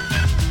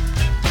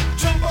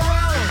 jump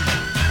around,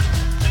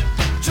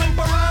 jump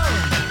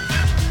around.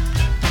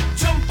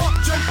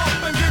 Jump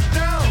up and get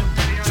down.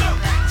 Jump,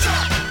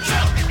 jump, jump,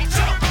 jump,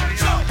 jump, jump,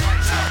 jump,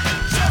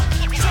 jump, jump,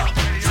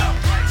 jump,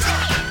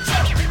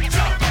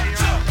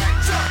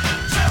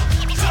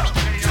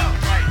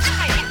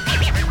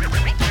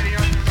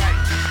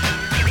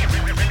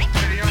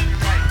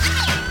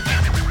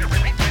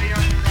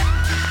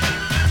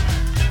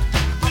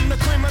 I'm the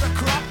cream of the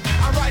crop.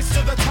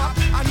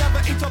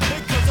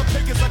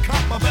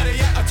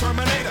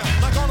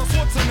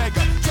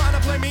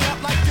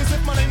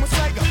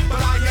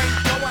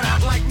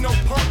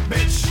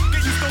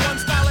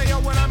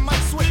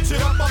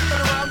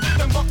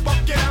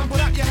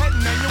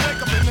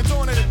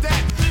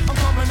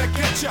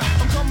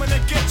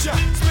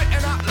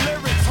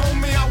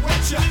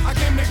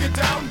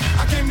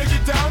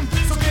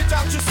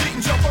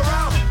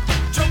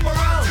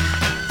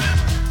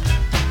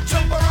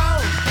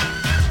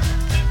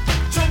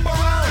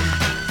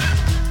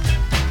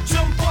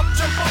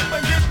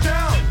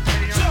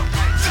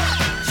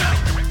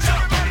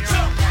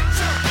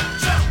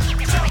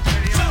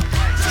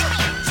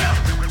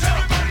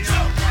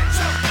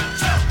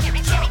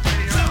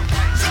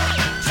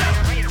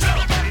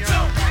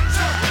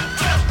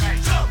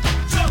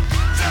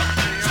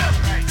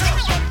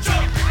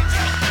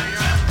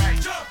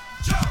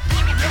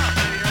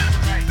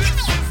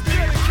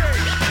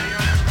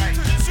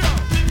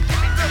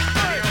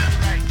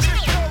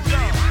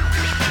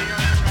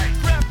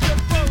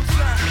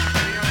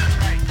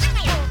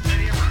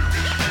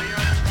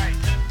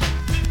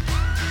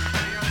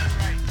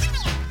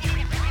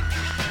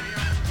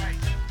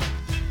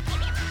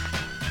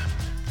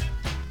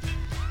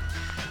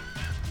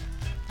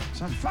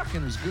 Some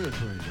fucking is good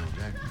for you,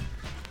 though, Jack.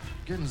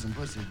 Getting some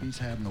pussy beats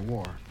having a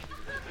war.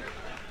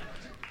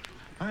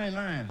 I ain't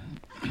lying.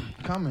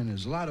 Coming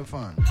is a lot of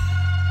fun.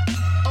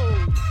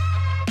 Oh.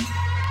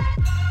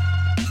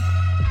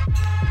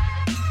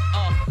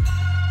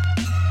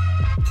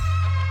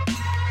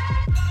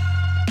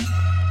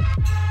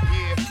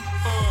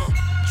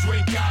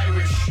 Drink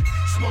Irish,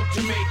 smoke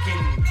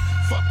Jamaican,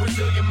 fuck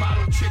Brazilian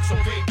model chicks on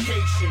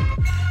vacation,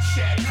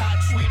 shag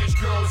hot Swedish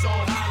girls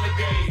on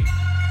holiday.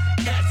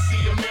 That's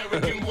the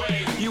American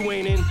way. You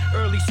ain't in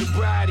early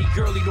sobriety,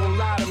 girlie, don't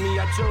lie to me.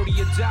 I dirty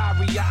your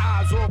diary, your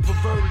eyes all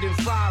perverted and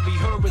fiery.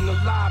 Her in the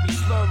lobby,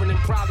 slurring and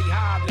probably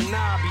higher than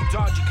I be.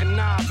 Dodgy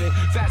conniving,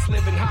 fast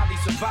living, highly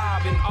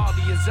surviving. All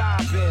the as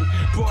I've been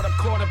brought up,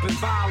 caught up in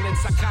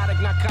violence. Psychotic,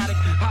 narcotic,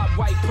 hot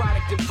white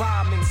product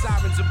environment.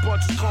 Sirens and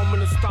bunches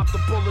coming to stop the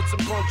bullets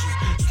and punches.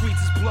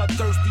 Streets is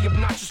bloodthirsty,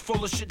 obnoxious,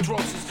 full of shit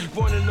drunks.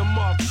 Running them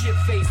off, shit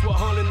face, we're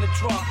hunting the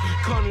truck.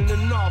 Cunning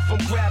enough,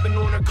 I'm grabbing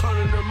on her,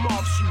 cunning her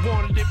off. She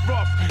wanted it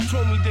rough,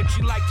 told me that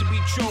she liked to be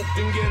choked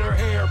and get her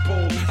hair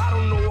pulled. I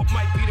don't know what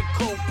might be the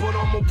coke, but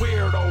I'm a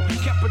weirdo.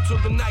 Kept her till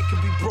the night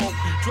could be broke.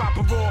 Drop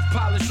her off,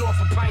 polish off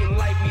a pint and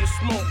light me a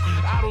smoke.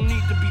 I don't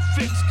need to be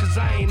fixed, cause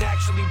I ain't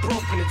actually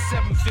broken. At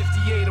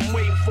 7:58, I'm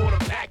waiting for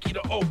the packy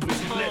to open.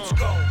 Let's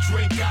go.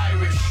 Drink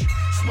Irish,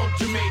 smoke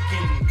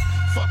Jamaican,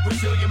 fuck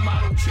Brazilian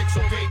model chicks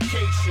on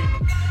vacation,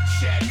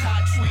 shag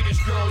hot Swedish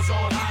girls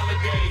on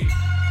holiday.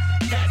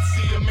 That's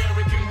the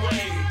American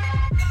way.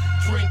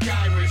 Drink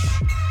Irish,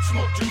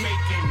 smoke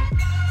Jamaican,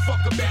 fuck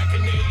a bad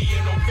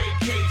Canadian on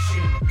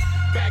vacation,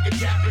 bag a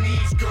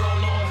Japanese girl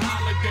on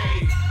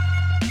holiday.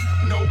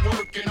 No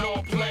work and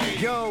all play.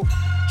 Yo,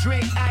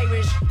 drink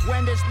Irish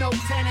when there's no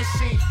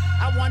Tennessee.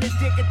 I wanna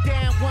dig it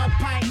down, 1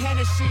 pint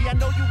Hennessy. I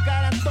know you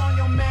got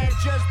Antonio, man,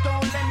 just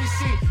don't let me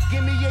see.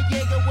 Give me a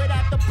Jaeger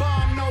without the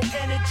bomb, no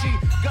energy.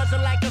 Guzzle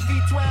like a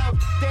V12,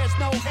 there's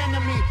no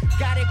enemy.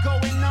 Got it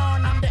going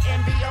on, I'm the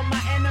envy of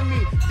my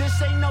enemy.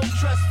 This ain't no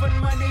trust fund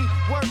money,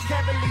 work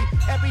heavily.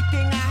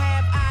 Everything I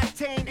have, I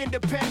attain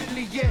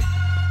independently, yeah.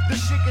 The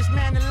sickest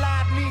man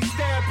alive needs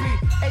therapy.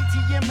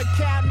 ATM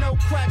account, no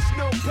crutch,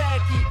 no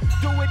packy.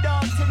 Do it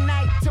all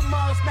tonight,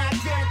 tomorrow's not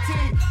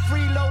guaranteed.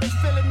 Freeloaders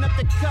filling up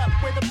the cup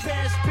with a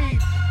pair of speed.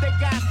 They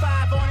got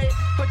 5 on it,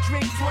 but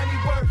drink 20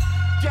 worth.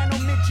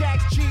 Gentleman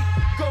Jack's cheap,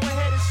 go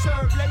ahead and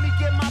serve. Let me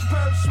get my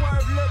perp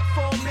swerve, look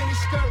for a mini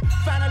skirt.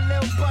 Find a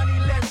little bunny,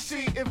 let's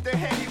see if the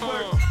heady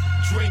works.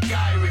 Drink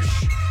Irish,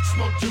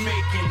 smoke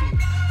Jamaican,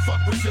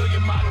 fuck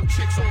Brazilian model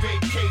chicks on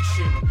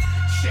vacation,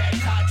 shag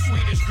hot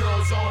Swedish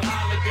girls on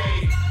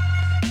holiday.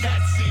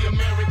 That's the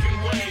American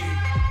way.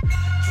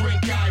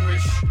 Drink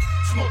Irish,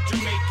 smoke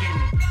Jamaican,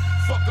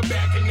 fuck a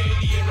bad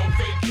Canadian on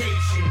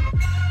vacation,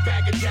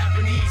 bag a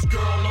Japanese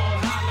girl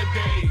on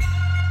holiday.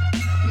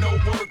 No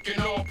work and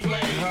all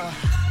play.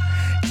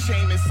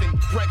 Jameson,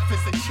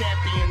 breakfast of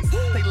champions.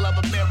 They love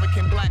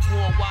American black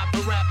worldwide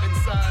for rapping,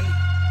 son.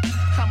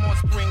 I'm on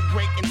spring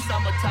break in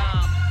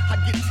summertime. I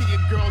get to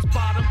your girl's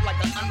bottom like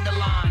an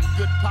underline.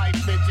 Good pipe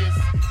bitches,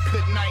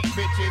 good night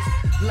bitches.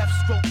 Left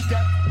stroke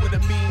death with a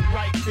mean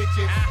right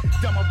bitches.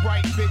 Dumber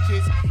bright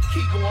bitches,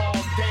 Kegel all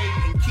day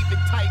and keep it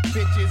tight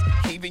bitches.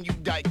 Even you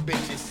dyke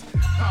bitches.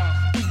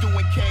 We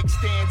doing keg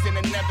stands in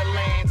the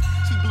Netherlands.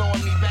 She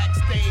blowing me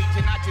backstage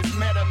and I just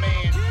met a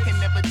man and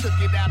never took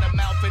it out of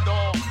mouth at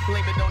all.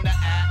 Blame it on the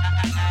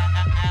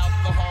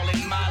alcohol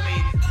and Molly.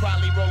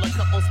 Probably roll a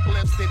couple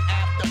spliffs, then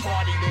after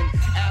party, then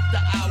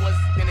after hours,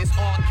 then it's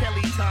all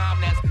Kelly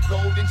time. That's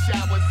golden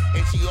showers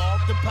and she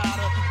off the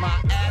powder. My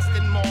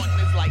Aston Martin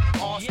is like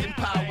Austin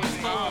Powers.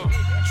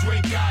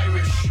 Drink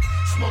Irish,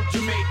 smoke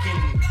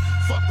Jamaican,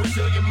 fuck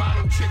Brazilian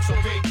model chicks on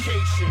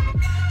vacation,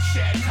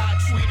 shag hot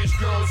Swedish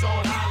girls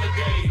on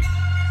holiday.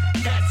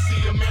 That's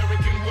the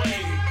American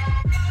way.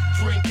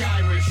 Drink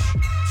Irish,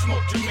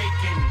 smoke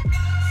Jamaican,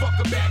 fuck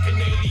a bad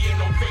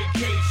Canadian on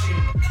vacation,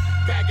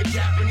 bag a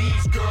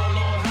Japanese girl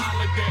on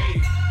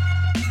holiday.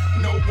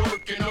 No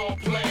work and all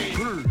play.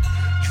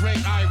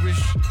 Drink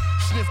Irish,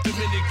 sniff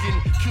Dominican,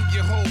 kill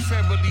your whole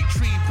family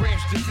tree,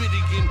 branch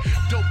Davidian.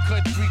 Dope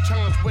cut 3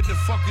 times, where the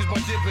fuck is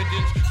my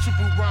dividends?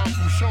 Super rhyme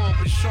from Sean,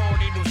 but Sean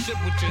ain't no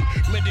simpleton.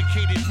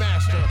 Medicated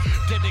master,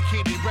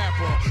 dedicated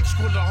rapper.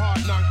 School of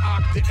hard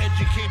knock, the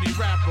educated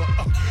rapper.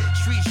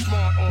 Street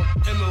smart on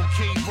MLK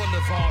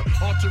Boulevard.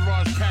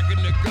 Entourage packing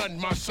the gun,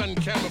 my son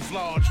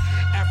camouflage.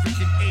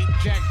 African 8,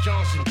 Jack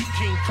Johnson,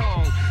 King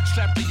Kong.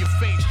 Slapped in your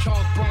face,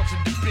 Charles Bronson,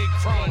 the big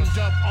crime.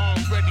 Up, arm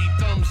ready,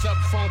 thumbs up,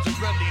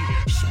 Fonzarelli.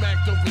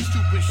 Smacked over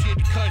stupid shit,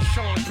 cuz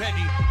Sean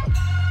Petty.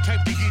 Type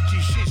to get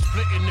your shit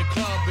split in the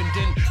club and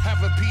then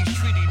have a peace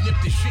treaty, nip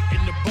the shit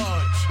in the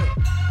buds.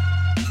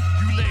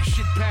 You let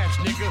shit pass,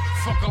 nigga.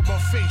 Fuck up my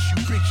face,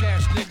 you bitch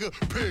ass nigga.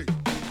 Pig.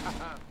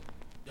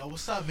 Yo,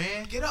 what's up,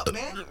 man? Get up,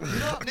 man.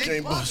 Get up, nigga.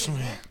 Can't bust me.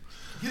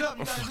 Get up,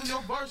 you gotta do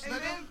your verse,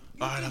 nigga.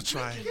 Alright, I'll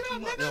try it. Get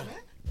up, nigga, man.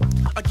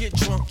 I get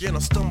drunk and I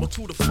stumble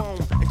to the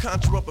phone and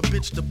conjure up a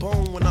bitch to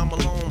bone when I'm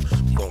alone.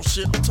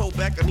 Bullshit, I'm told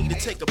back I need to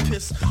take a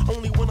piss.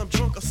 Only when I'm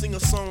drunk I sing a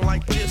song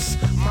like this.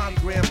 My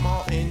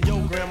grandma and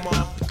your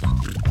grandma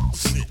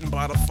sitting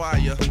by the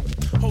fire.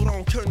 Hold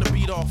on, turn the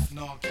beat off.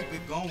 No, keep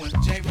it going.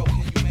 J-Ro, can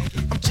you make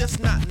it? I'm just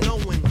not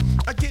knowing.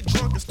 I get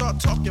drunk and start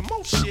talking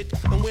more shit.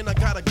 And when I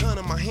got a gun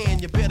in my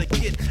hand, you better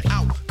get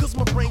out. Cause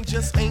my brain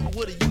just ain't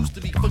what it used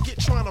to be. Forget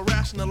trying to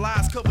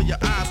rationalize, cover your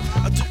eyes.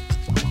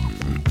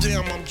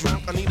 Damn, I'm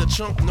drunk, I need a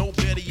chunk, no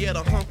better yet,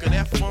 a hunk of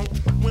that funk.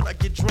 When I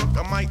get drunk,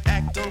 I might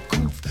act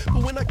uncouth.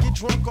 But when I get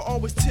drunk, I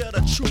always tell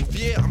the truth.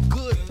 Yeah, I'm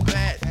good,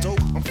 bad,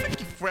 dope, I'm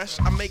freaky fresh.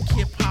 I make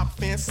hip-hop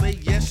fans say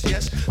yes,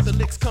 yes. The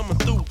licks coming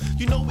through,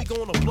 you know we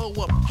gonna blow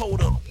up.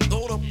 Hold up,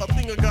 I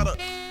think I got a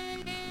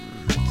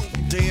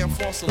damn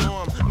false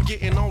alarm. I'm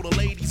getting all the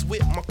ladies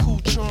with my cool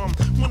charm.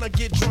 When I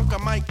get drunk,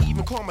 I might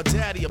even call my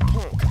daddy a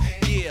punk.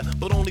 Yeah,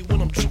 but only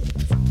when I'm drunk.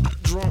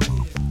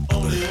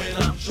 Only when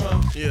I'm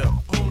drunk. Yeah.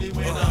 Only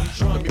when I'm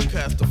drunk. Let me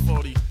pass the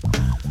 40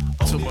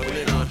 to my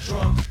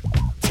nigga.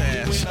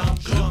 Tash.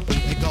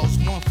 It goes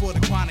 1 for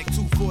the chronic,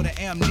 2 for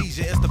the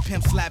amnesia. It's the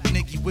pimp slap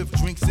nigga with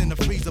drinks in the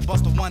freezer.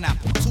 Bust a 1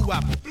 apple, 2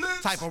 apple.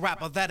 Type of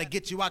rapper that'll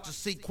get you out your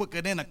seat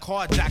quicker than a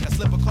carjacker.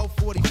 Slip a coat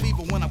 40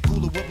 fever when I'm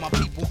cooler with my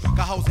people.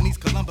 Got hoes in East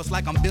Columbus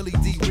like I'm Billy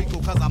D.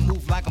 Rico. Cause I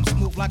move like I'm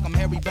smooth like I'm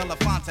Harry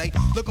Belafonte.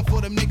 Looking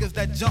for them niggas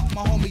that jump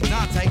my homie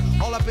Dante.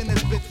 All up in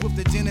this bitch with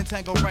the gin and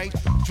Tango Ray.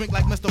 Drink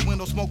like Mr.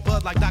 Window, smoke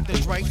bud like Dr.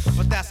 Dre.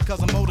 But that's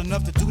cause I'm old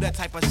enough to do that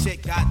type of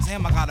shit.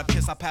 Goddamn, I gotta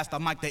piss, I pass the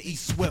mic to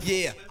East Swift.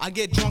 Yeah, I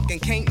get drunk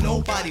and can't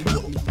nobody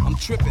whoop me. I'm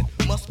tripping,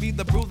 must be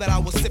the brew that I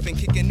was sipping,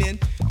 kicking in.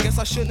 Guess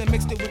I shouldn't have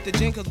mixed it with the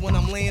gin, cause when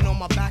I'm laying on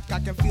my back, I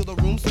can feel the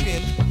room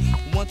spin.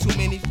 One too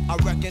many, I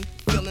reckon,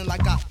 feeling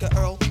like Dr.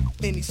 Earl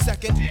any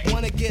second.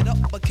 Wanna get up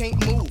but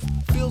can't move,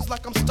 feels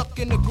like I'm stuck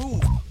in the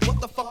groove. What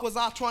the fuck was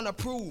I trying to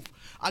prove?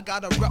 I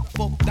got a rep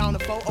folk down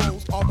in 4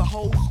 O's. All the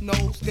hoes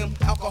knows them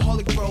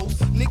alcoholic bros.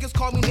 Niggas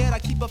call me Ned, I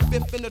keep a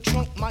 5th in the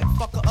trunk. Might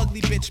fuck a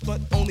ugly bitch,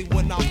 but only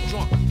when I'm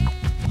drunk.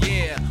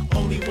 Yeah,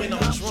 only when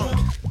I'm drunk.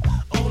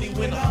 Only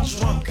when I'm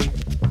drunk.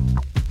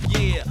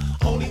 Yeah,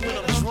 only when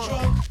I'm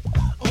drunk.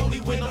 Only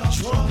when I'm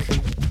drunk.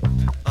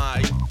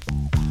 Alright,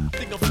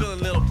 think I'm feeling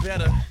a little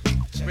better.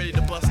 Ready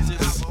to bust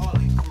this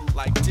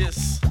like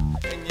this,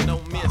 and you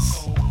don't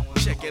miss.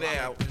 Check it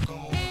out.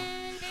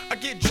 I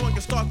get drunk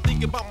and start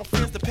thinking about my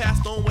friends that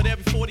passed on. With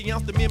every 40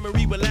 ounce the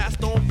memory will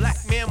last on. Black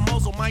Man,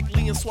 Muzzle, Mike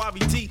Lee, and Suave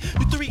D.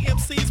 You 3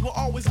 MCs will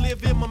always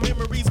live in my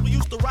memories. We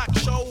used to rock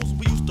shows,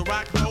 we used to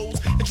rock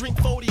hoes, and drink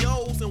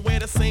 40Os and wear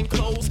the same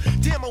clothes.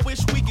 Damn, I wish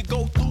we could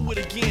go through it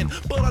again.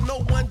 But I know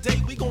one day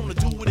we gonna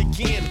do it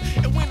again.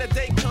 And when the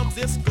day comes,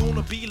 it's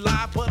gonna be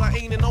live. But I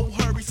ain't in no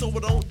hurry, so I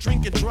don't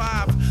drink and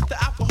drive. The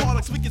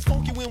alcoholics, we get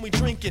funky when we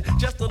drinking.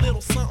 Just a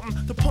little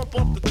something to pump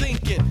up the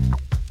thinking.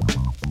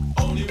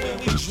 Only when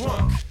we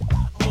drunk.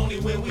 Only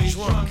when we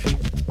drunk.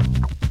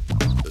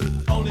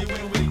 Only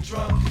when we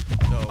drunk.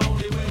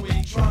 Only when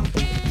we drunk.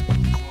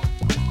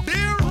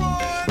 Dear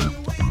Ron,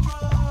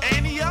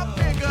 Annie up,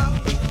 nigga.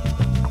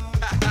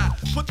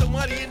 Put the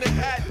money in the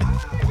hat.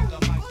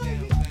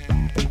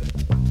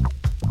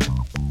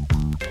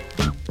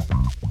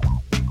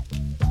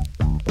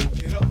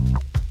 Get up.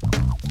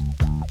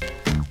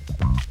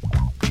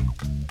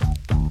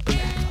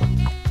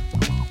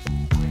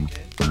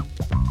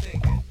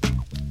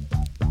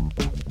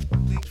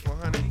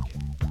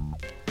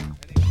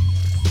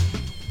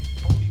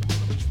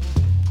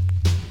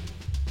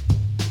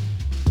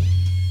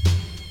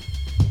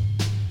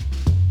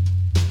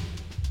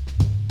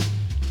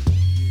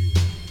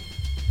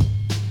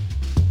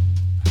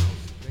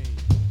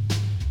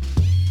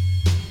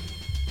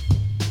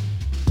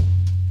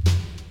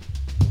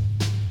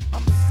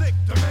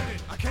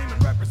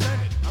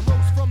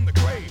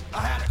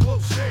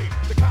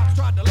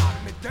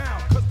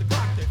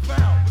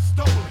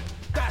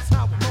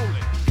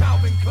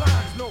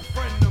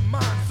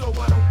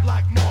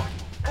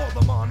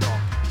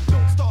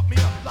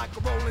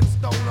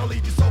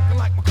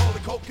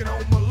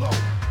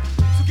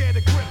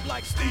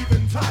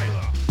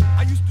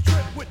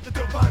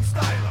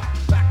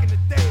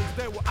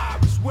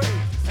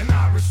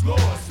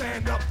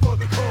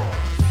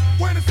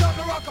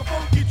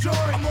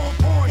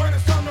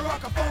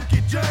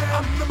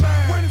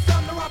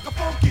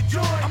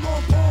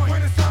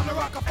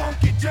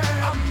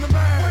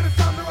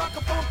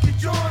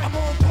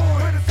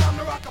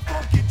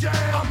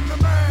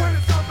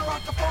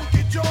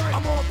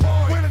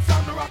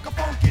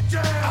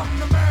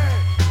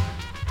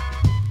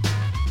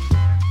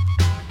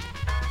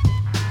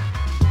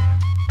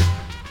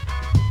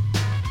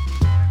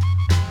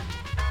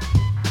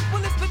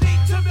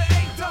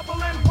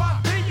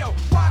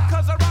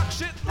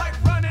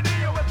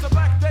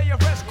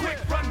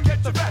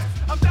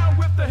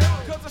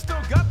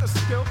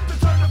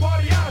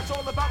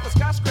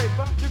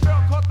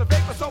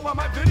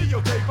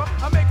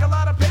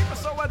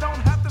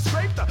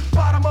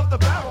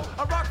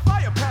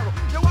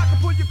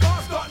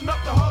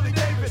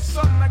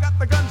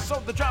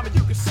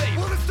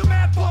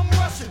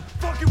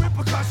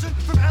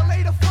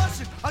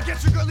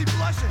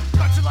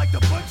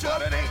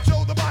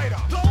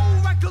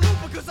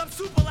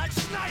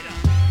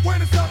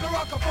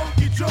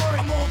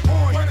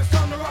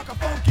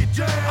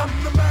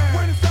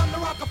 When it's time to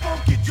rock a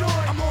funky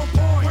joint, I'm on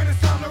point. When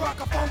it's time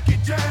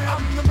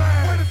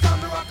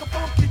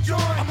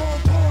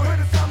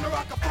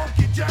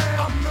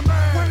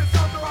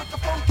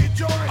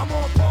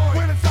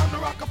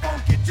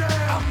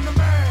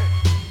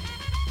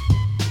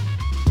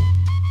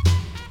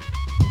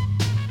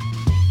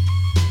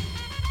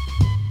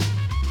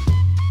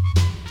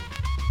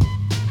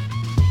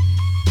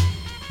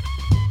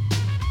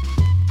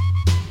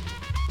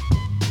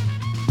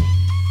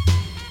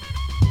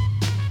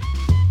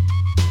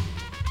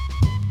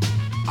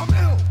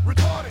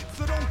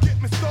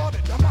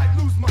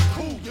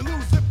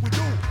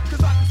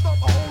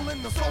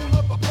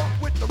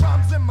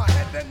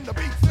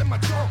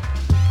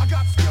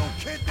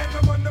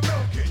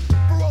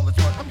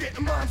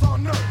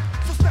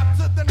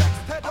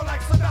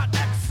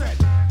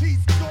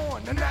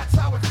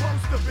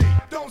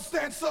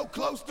stand so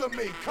close to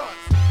me, cuz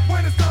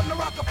when it's time to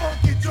rock a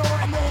funky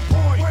joint, I'm on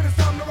point. When it's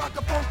time to rock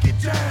a funky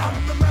jam,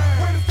 I'm the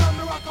man. When it's time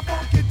to rock a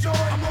funky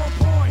joint, I'm on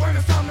point. When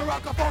it's time to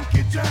rock a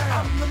funky jam,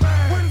 I'm the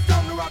man. When it's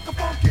time to rock a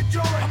funky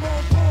joint, I'm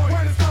on point.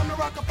 When it's time to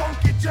rock a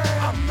funky jam,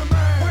 I'm the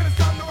man. When it's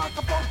time to rock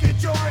a funky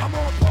joint, I'm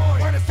on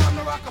point. When it's time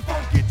to rock a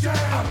funky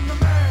jam, I'm the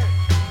man.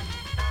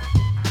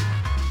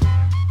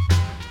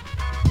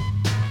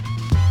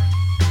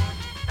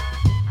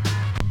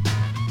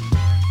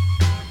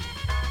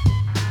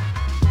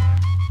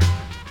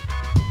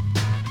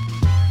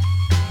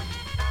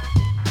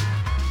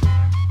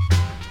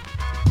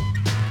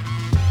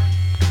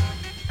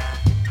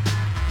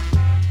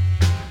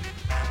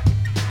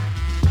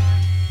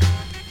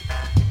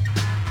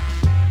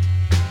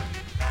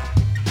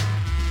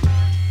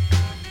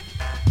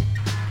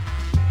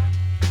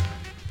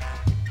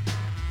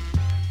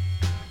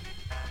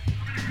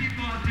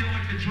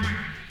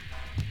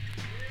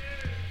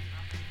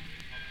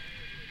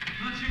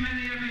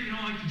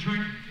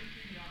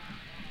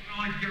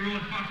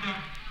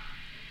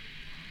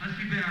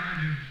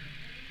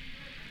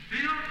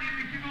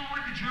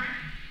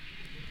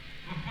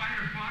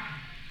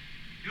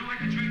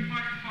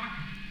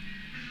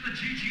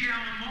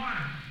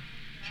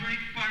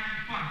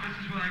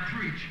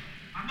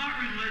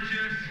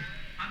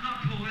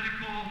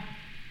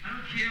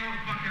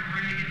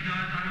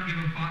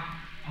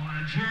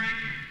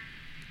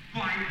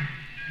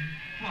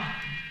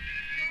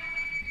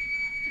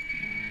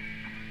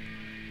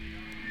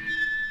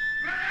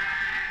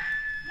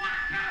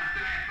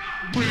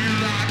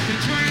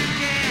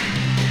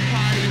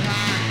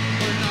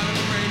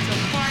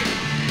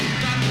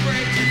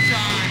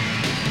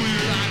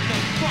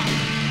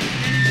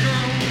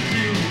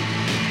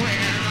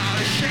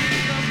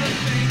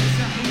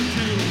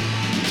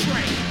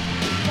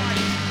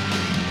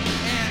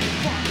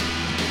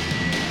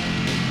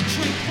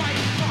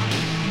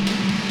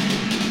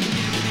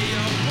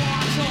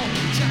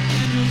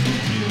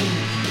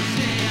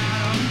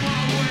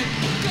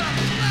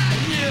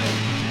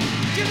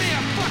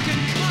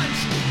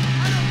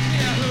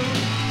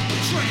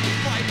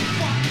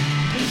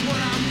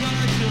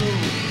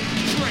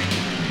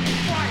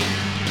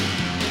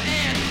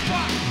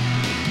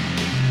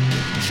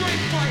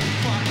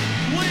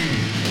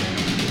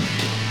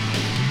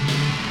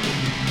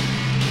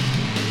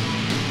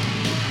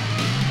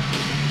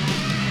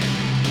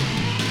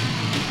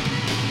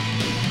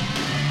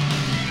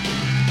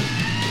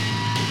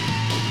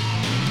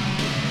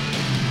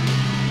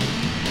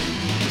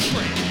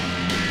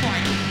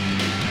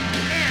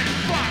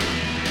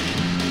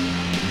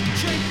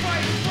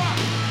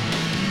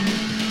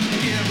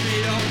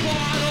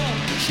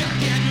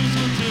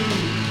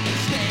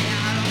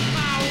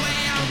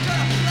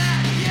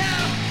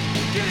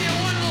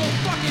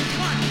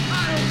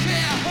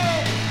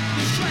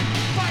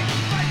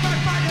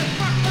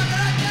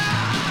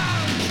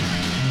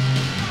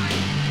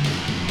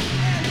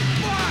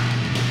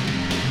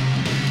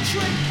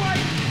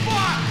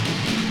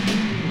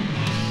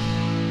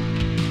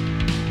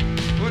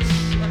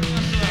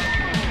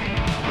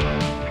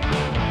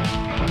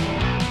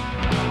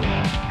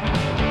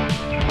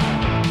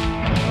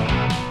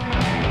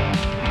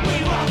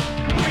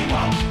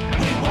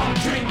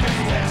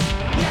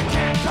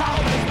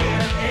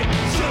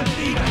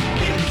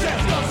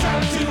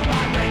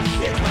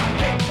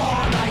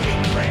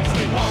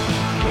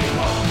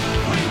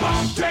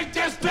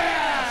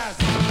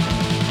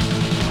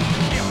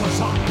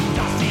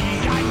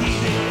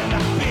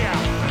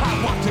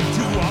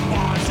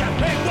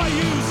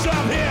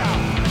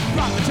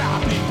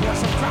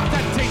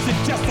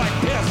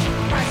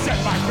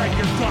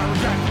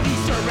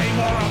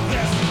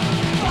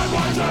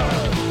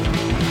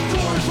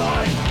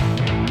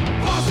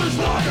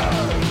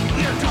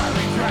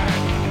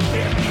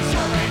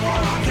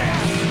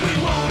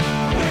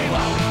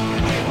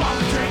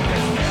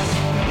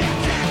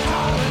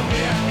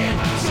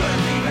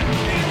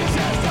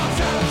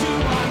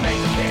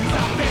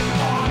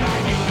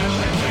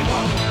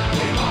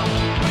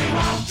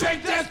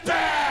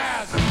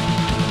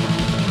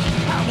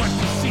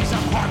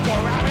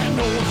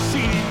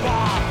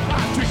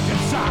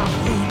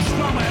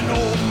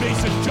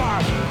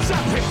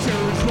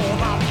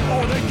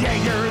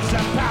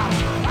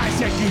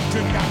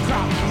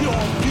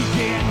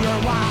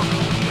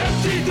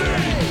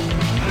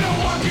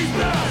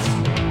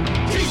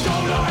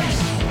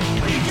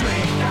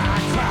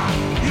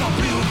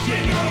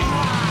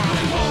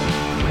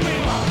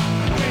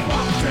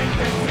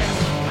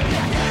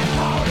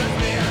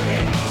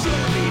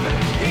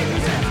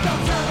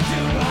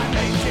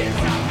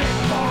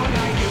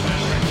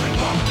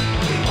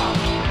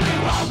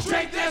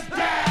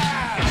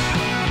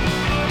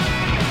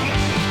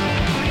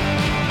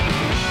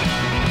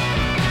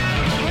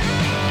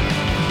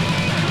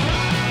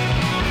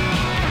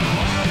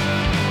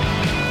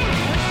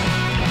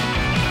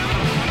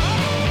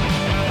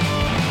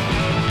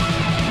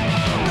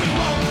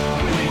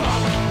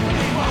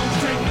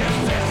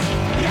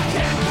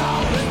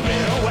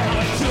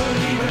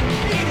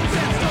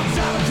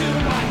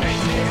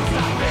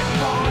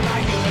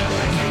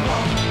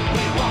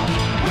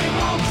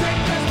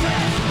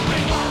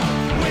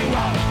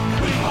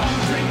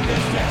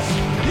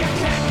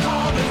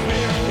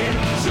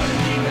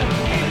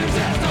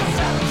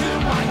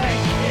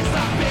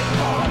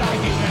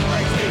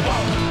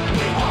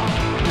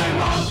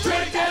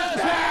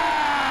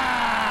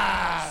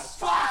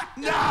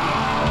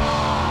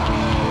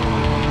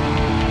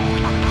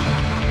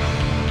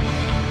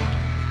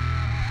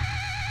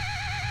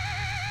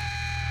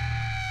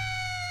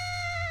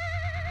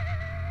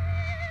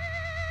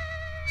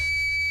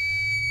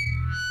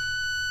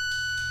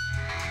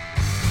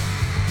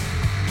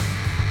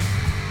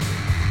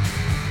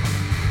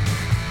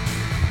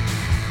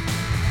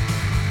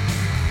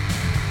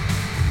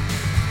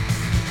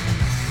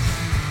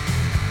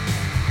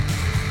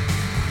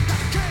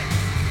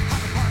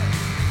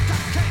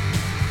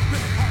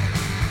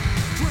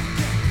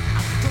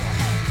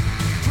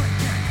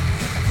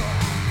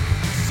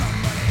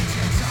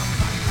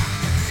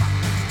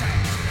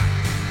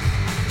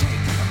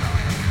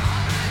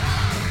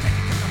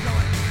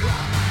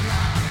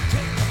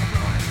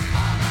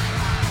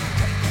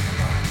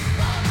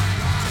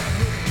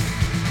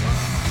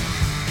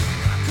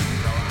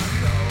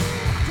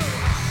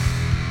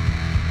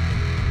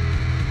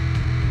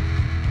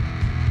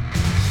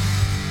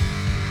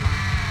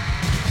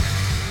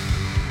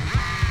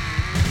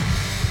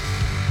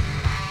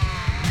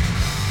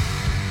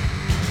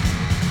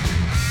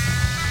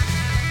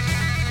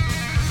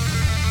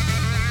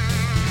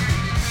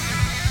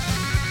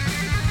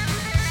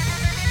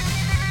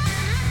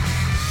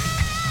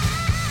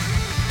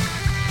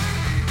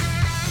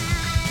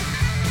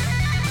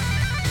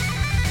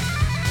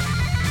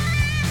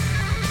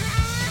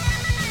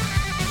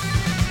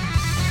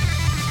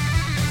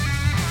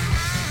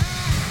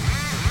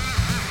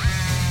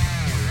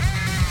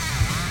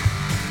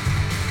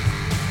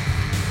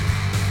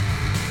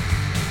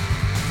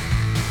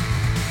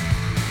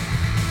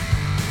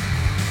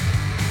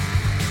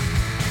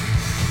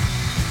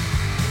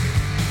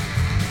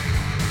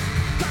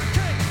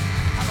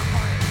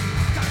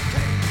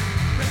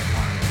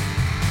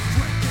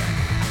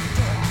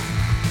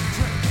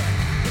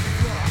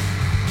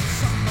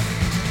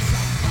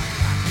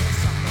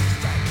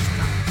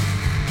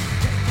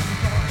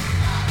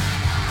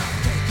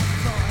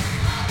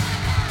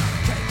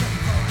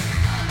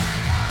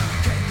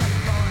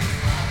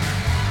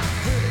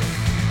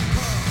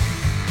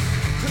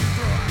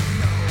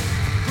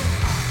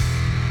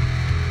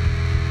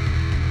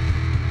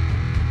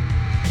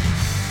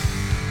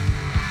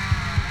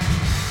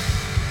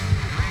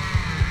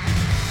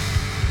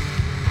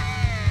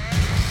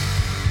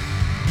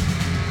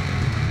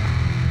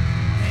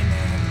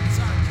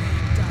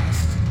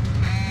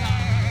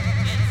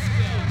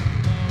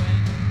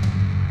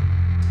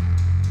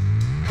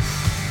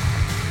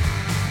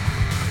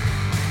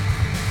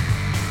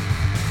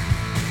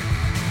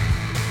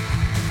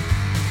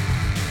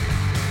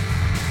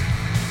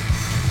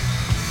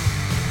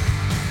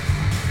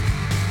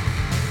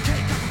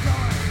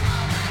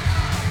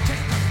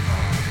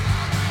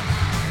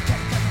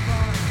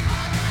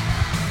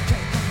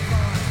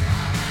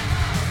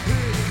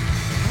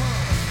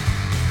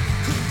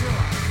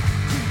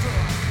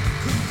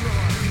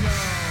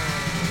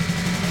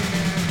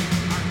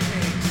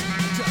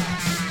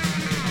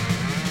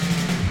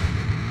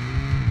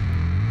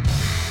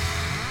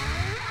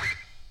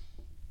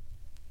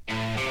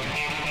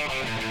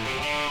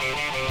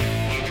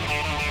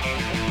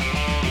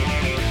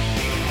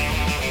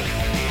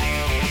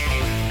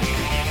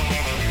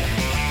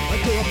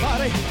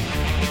 party.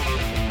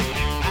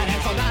 And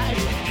it's all night.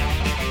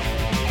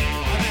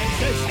 And then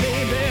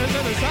 16 beers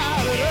and it's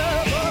out of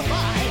the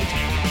fight.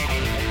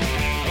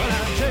 When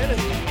I'm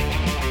chilling,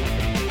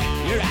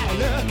 you're out of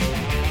luck.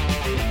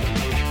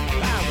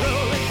 I'm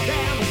rolling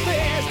down the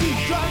stairs, too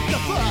drunk to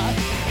fuck.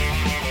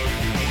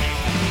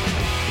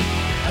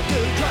 I'm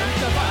too drunk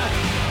to fuck.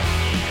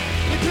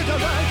 You're too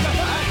drunk to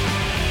fuck.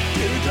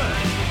 Too drunk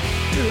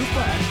to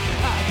fuck.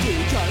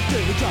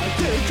 I'm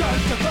too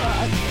drunk to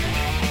fuck.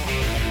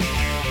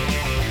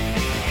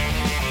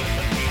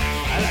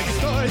 I like the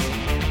stories.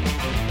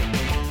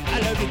 I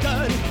love the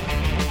gun.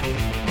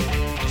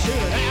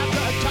 Shoot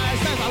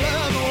advertised as I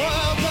love the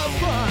world of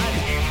fun.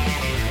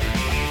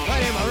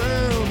 Right in my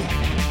room.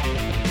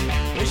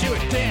 Wish you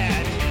were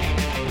dead.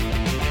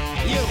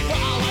 You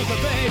fall like a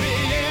baby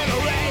in a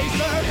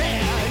razor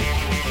head.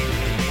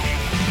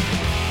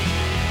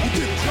 I'm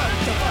too drunk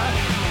to fuck.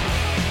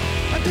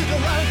 I'm too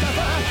drunk to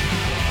fuck.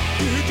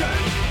 Too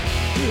drunk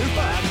to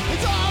fuck.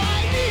 It's all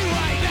I need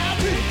right now.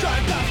 Too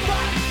drunk to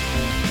fuck.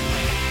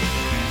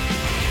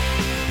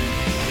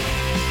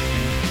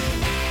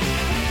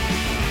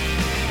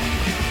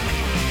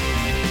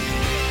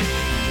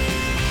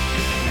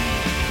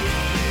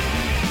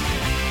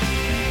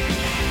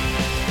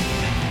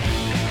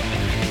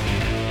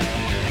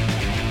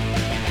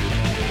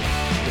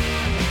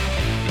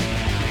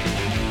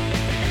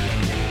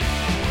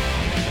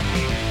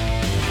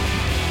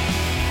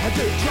 I'm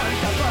too drunk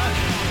to fuck.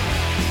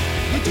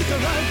 You're too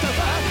drunk to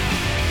fuck.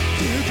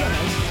 Too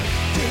drunk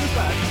to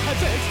fuck. I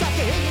said stop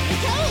the hitting the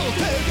cold.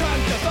 Too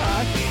drunk to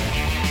fuck.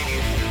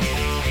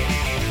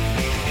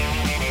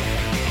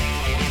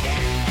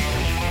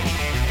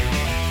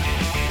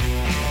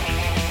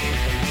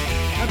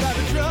 I'm about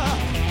to drop.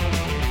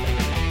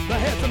 My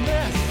head's a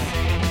mess.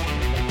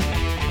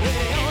 The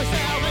only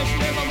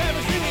salvation is I'll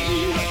never see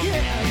you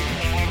again.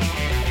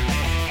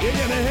 You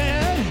give me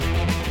head.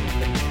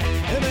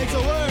 It makes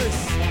it worse.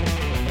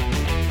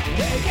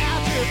 Take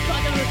out your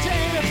fucking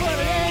routine and put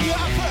it in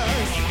your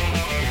purse.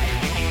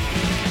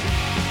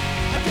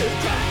 I'm too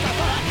drunk to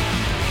fuck.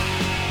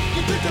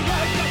 You're too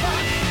drunk to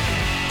fuck.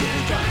 Too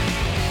drunk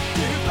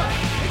to fuck.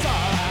 It's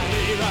all I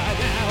need right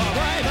now, oh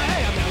baby.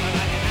 I'm feeling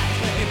like an ice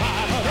cream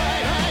pie, oh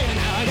baby. And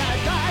now I got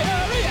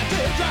diarrhea.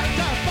 Too drunk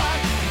to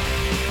fuck.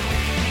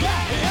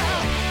 Yeah, yeah.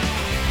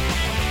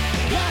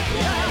 Yeah,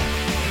 yeah.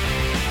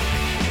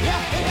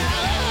 Yeah, yeah.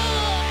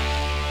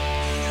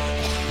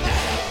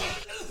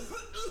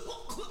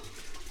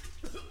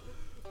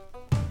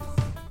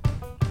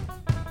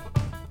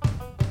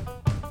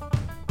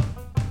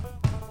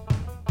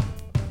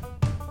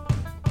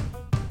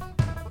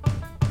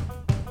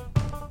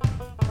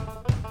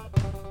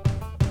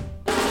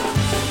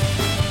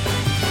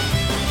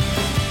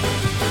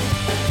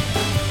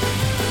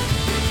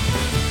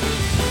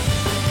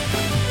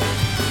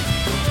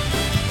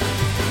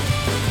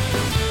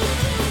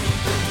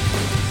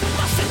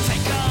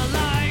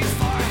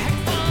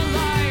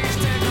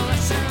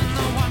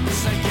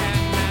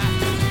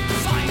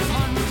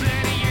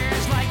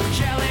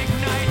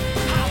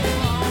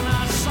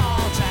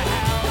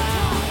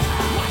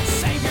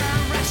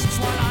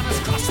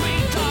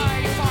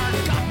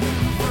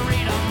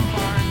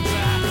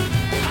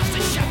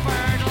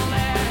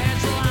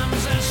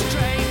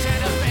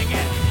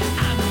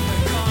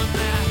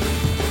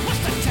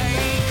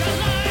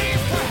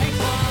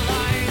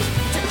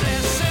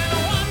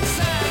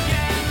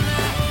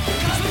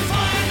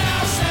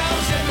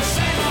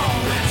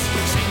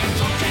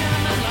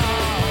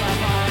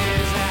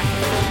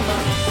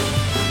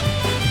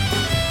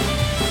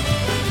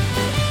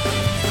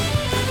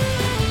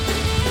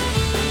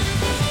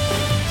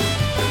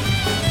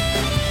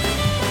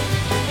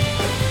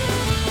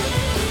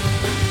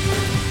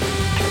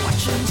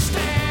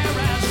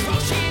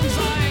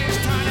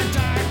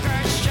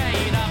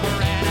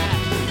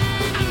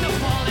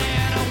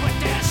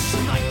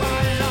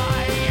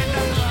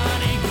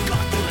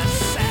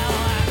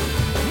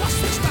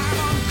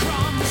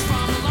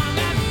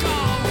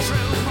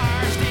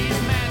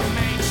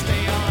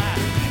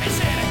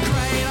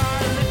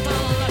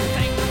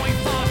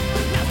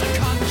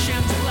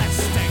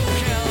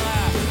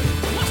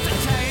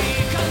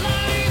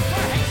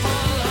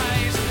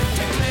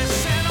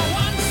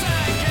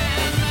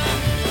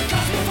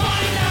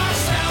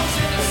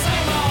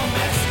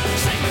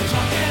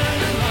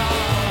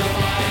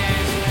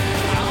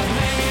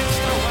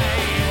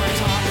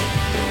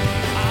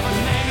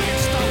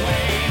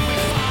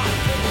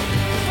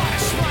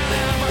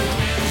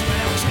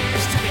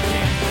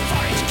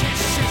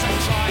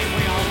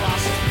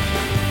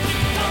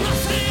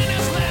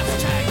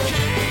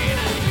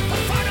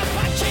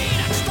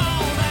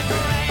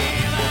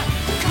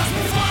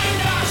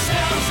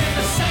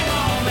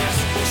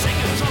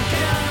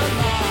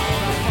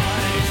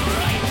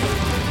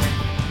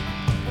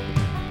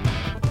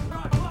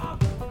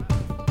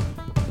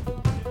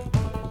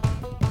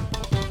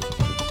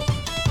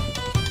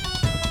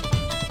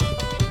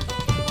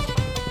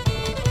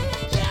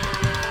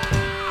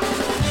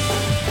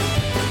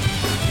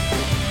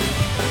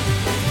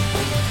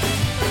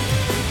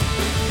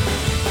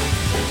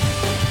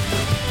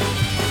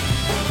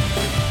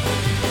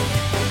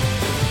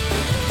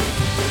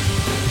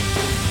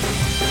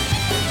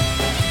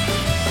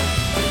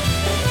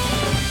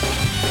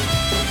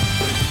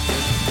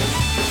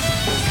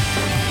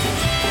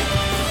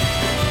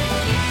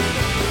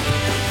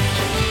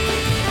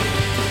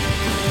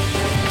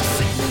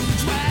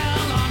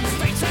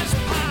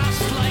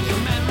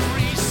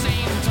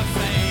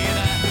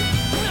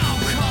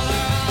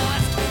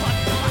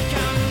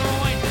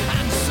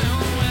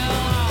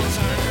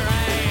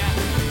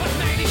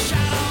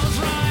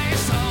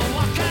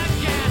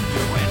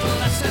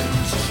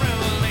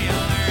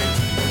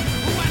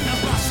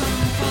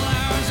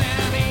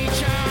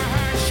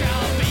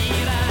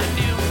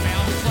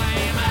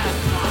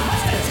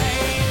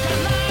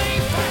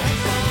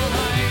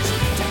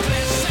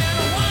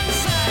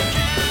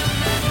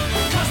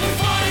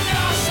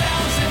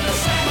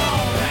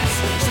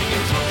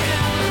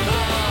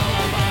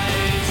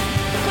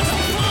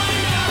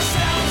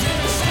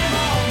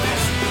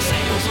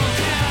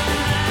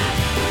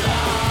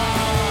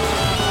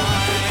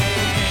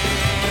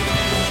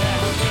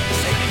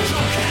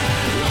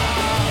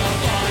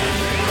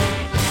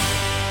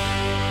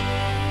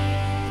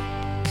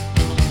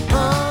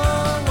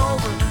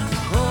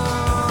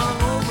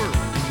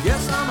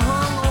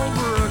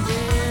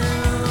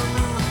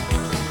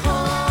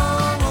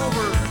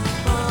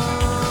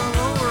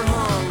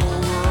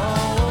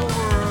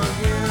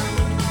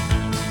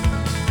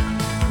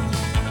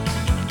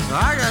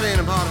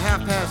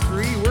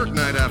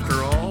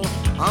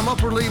 I'm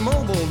upwardly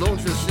mobile, don't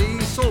you see?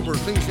 Sober,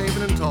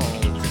 clean-shaven and tall.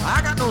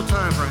 I got no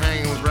time for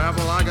hanging with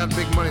rabble, I got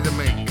big money to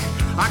make.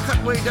 I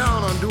cut way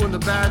down on doing the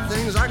bad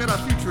things, I got a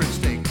future at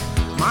stake.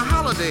 My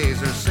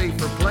holidays are safe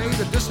for play,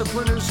 the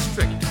discipline is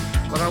strict.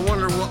 But I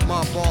wonder what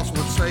my boss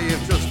would say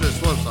if just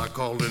this once I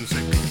called in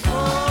sick.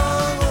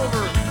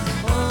 Hungover,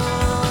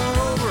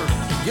 hungover,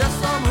 yes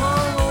I'm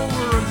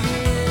hungover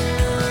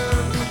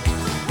again.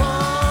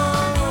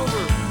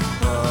 Hungover,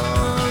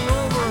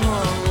 hungover,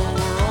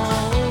 hungover,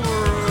 all over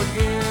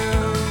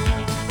again.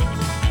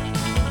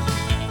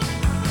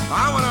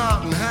 I went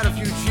out and had a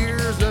few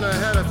cheers, then I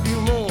had a few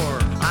more.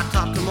 I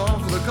topped them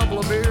off with a couple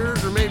of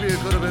beers, or maybe it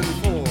could have been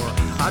 4.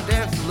 I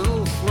danced a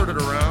little, flirted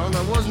around,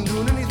 I wasn't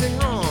doing anything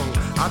wrong.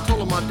 I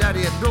told him my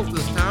daddy had built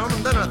this town,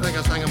 and then I think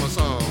I sang him a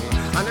song.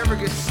 I never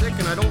get sick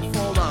and I don't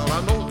fall down,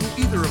 I don't do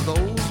either of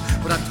those.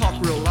 But I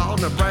talk real loud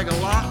and I brag a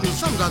lot, and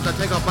sometimes I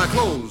take off my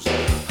clothes.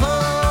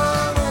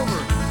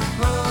 Hungover,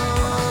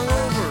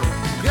 hungover,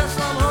 yes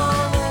I'm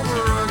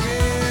hungover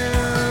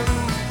again.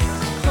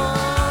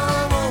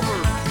 Hungover,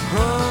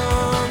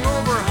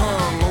 hungover,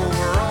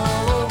 hungover,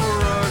 all over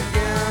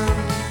again.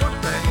 What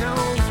the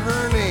hell's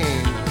her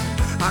name?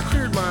 I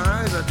cleared my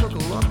eyes, I took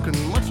a look, and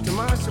much to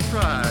my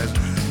surprise,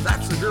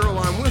 that's the girl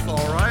I'm with,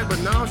 all right, but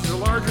now she's a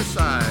larger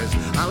size.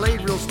 I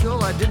laid real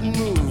still, I didn't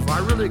move, I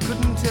really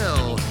couldn't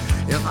tell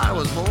if I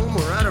was home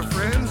or at a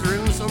friend's or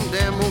in some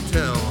damn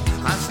motel.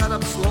 I sat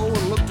up slow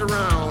and looked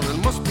around and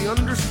must be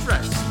under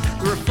stress.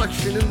 The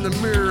reflection in the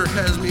mirror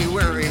has me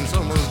wearing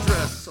someone's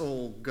dress.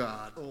 Oh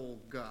God, oh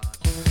God.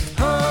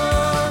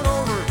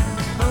 Hungover,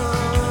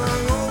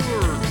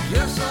 hungover,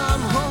 yes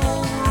I'm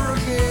hungover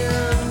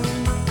again.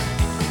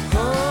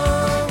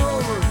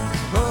 Hungover,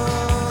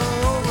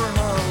 hungover,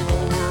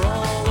 hungover,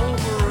 all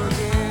over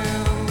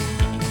again.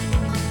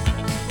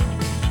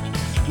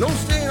 No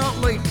staying out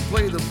late to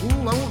play the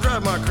fool, I won't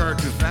drive my car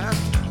too fast.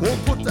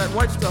 Won't put that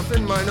white stuff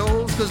in my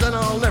nose, cause then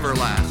I'll never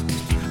last.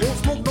 Won't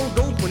smoke no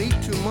dope and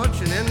eat too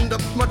much and end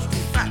up much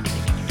too fat.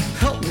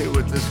 Help me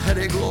with this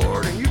headache,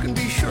 Lord, and you can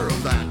be sure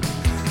of that.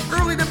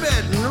 Early to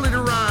bed and early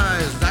to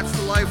rise, that's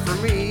the life for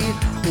me.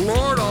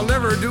 Lord, I'll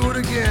never do it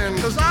again,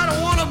 cause I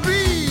don't wanna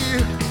be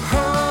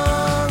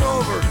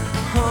hungover,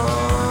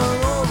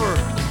 hungover.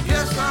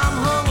 Yes,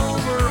 I'm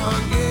hungover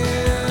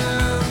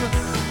again.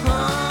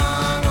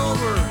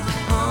 Hungover,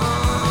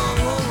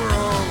 hungover,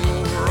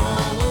 hungover,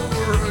 all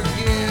over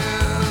again.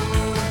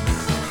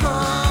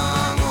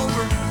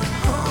 Hungover,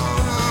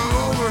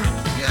 hungover,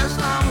 yes,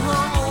 I'm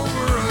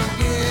hungover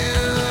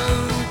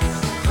again.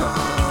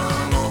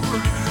 Hungover,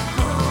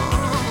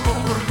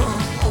 hungover,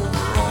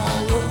 hungover,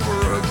 all over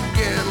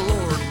again.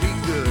 Lord, be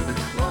good.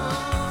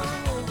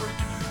 Hungover,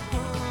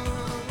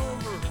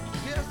 hungover,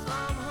 yes,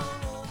 I'm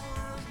hungover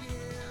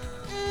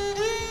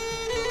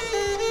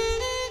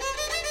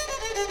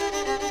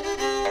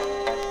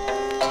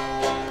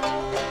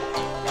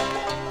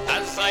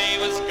As I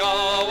was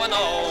going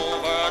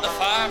over the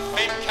far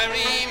famed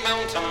Kerry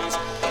mountains,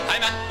 I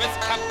met with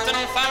Captain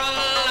Farrell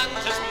and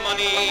his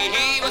money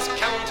he was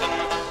counting.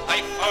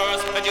 I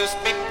first produced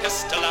me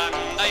pistol and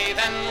I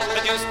then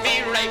produced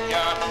me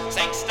rapier,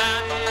 saying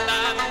stand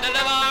and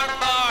deliver,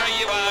 for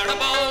you are a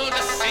bold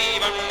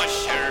deceiver,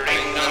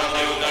 mushering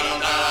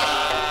da-doo-dum-da.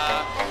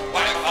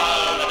 Whack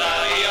fall the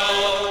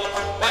daddy-o,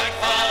 whack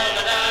fall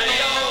the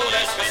daddy-o,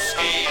 there's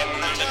whiskey in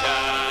the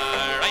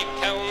jar. I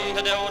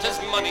counted out his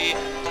money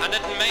and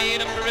it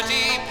made a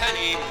pretty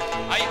penny.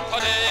 I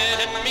put it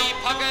in me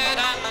pocket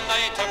and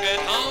I took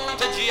it home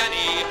to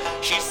Jenny.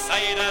 She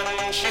sighed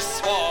and she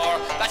swore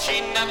that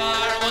she never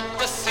would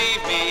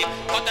deceive me,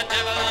 but the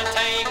devil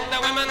take the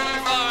women,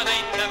 for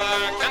they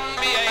never can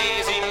be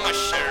easy,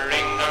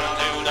 mushering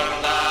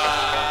da-doo-dum-da.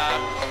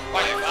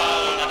 Whack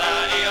fall the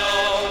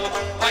daddy-o,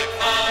 whack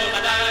fall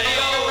the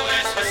daddy-o,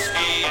 there's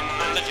whiskey in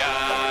the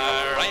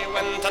jar. I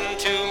went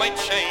unto my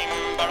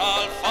chamber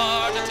all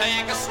for to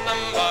take a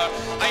slumber.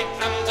 I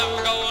dreamt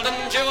of gold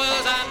and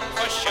jewels, and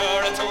for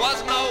sure it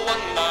was no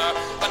wonder.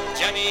 But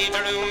Jenny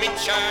drew me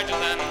charges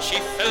and she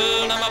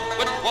filled them up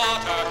with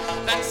water,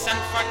 then sent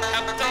for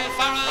Captain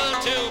Farrell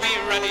to be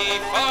ready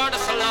for the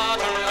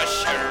slaughter,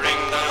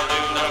 mushering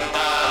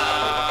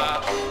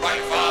da-doo-dum-da.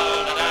 Whack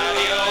fall the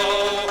daddy-o,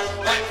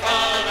 whack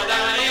fall the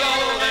daddy-o,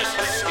 there's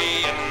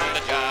whiskey in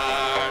the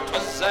jar.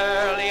 'Twas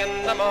early in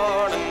the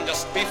morning,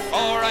 just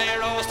before I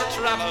rose to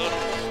travel.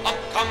 Up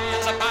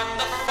comes a band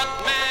of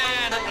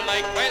footmen and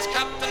likewise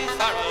Captain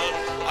Farrell.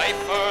 I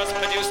first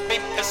produced me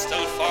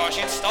pistol, for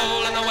she'd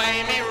stolen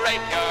away me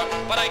rapier,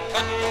 but I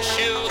couldn't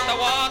shoot the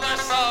water,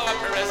 so a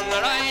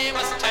prisoner I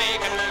was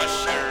taken,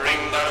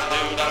 mushering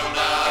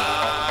da-doo-dum-da.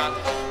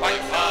 Whack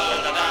fall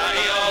the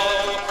daddy-o,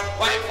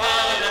 whack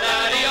fall the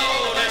daddy-o,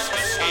 there's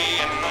whiskey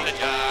in the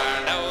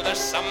jar. Now there's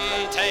some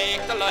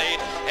take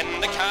delight in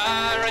the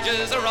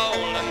carriages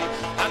a-rolling,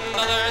 and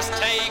others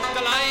take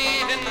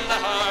delight in the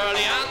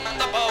hurley and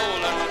the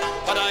bowling,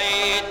 but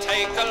I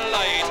take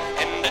delight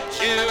in the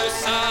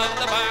juice of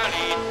the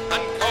barley,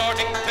 and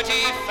courting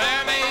pretty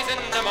fair maids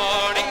in the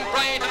morning,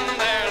 bright and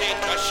early,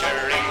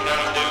 mushering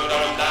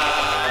da-doo-dum-da.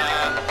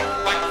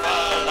 Whack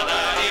fall the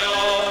daddy-o,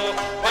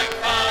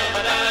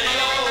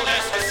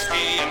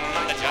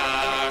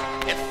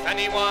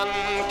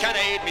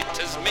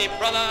 he's me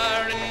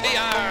brother in the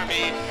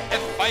army.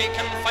 If I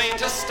can find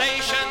a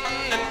station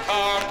in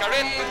Cork or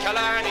in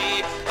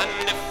Killarney, and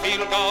if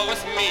he'll go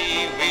with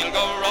me, we'll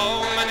go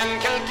roaming in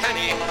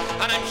Kilkenny.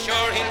 And I'm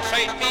sure he'll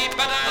treat me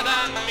better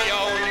than me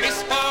own, me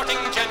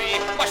sporting Jenny.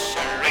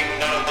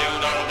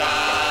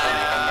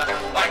 Wash-a-ring-a-doo-da-da,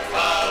 like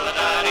fall the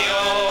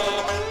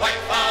daddy-o, like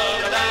fall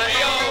the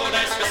daddy-o,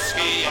 there's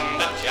whiskey in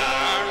the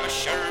jar.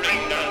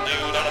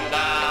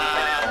 Wash-a-ring-a-doo-da-da,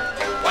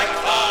 like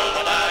fall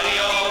the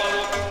daddy-o,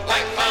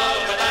 like fall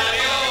the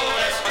daddy-o,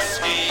 there's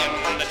whiskey in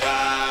the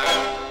jar.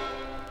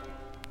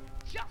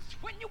 Just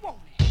when you want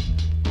it.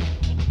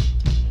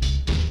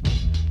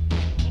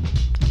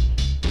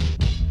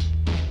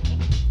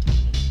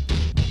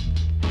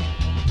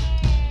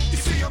 You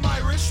see, I'm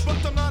Irish,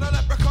 but I'm not a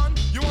leprechaun.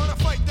 You wanna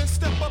fight, then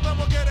step up and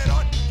we'll get it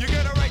on. You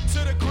get it right to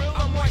the grill.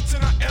 I'm white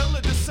and I ill,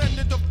 a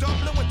descendant of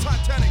Dublin with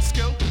Titanic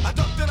skill. I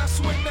duck then I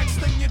swing, next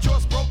thing your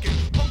jaw's broken.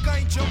 Punk, I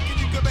ain't joking,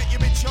 you can bet you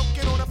been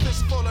choking on a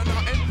fistful of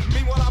nothing.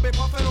 Meanwhile, I'll be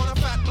puffing on a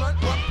fat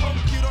blunt. What punk,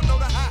 you don't know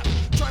the half.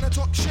 Trying to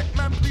talk shit,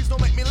 man, please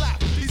don't make me laugh.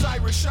 These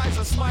Irish eyes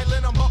are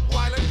smiling, I'm up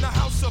wildin'. The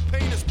house of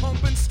pain is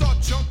pumping,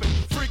 start jumping.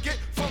 Freak it,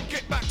 funk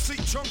it,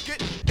 backseat chunk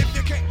it. If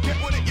you can't get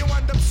with it, you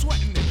end up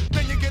sweating it.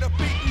 Then you get a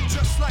beating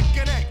just like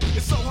an egg.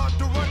 It's so hard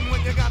to run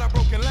when you got a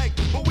broken leg.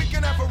 But we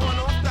can never run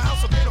off, the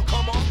house of pain will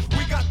come off.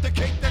 We got the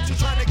cake that you're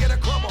trying to get a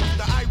crumb off.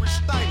 The Irish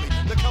styling,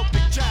 the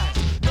Celtic jazz.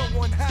 No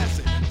one has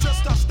it,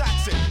 just us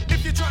that's it.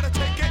 If you try to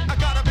take it, I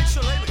got a big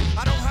shillelagh.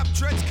 I don't have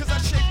dreads cause I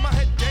shave my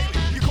head daily.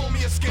 You call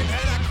me a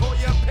skinhead, I call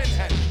you a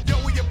pinhead. Yo,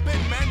 where you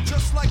been, man?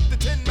 Just like the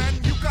Tin Man,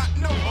 you got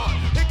no heart.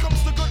 Here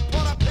comes the good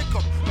part, I pick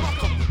 'em,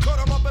 buck 'em, cut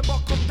 'em up and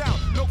buck 'em down.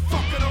 No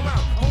fucking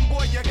around,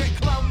 homeboy, you get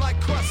clown like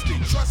Krusty.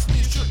 Trust me,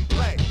 you shouldn't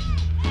play.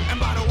 And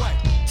by the way,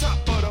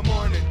 top of the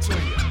morning to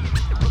you.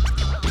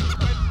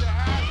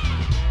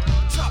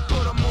 Top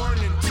of the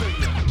morning to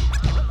you.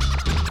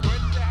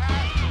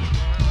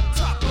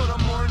 Top of the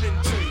morning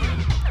to you.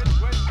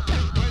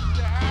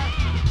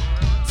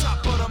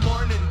 Top of the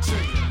morning to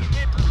you.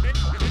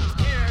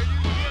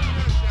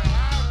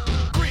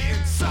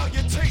 Greetings,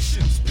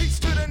 salutations, peace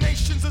to the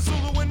nations of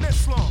Zulu and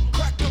Islam.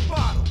 Crack the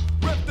bottle,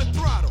 rev the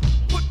throttle,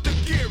 put the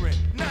gear in.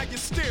 Now you're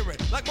steering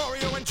like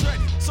Mario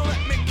Andretti. So let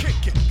me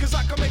kick it, cause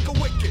I can make a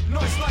wicked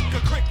noise like a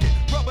cricket.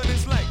 Rubbing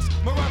his legs,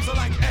 my rhymes are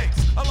like eggs.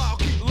 I'll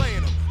keep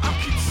laying them, I'll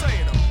keep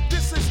saying them.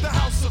 This is the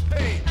house of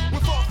pain, we're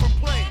far from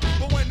plain,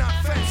 but we're not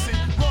fancy.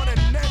 Ron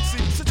and Nancy,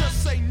 so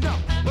just say no,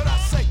 but I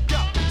say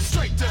go,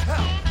 straight to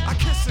hell. I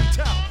kiss and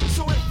tell,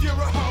 so if you're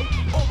a hoe,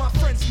 all my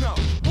friends know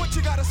what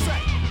you gotta say.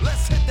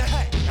 Let's hit the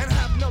hay and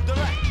have no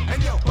delay.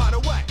 And yo, by the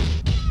way,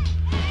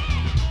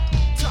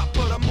 top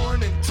of the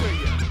morning to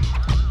you.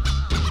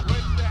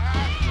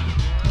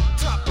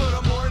 Top of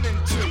the morning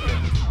to you.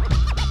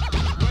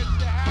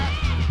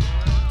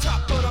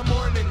 Top of the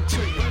morning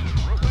to you.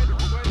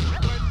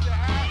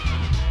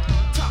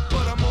 Top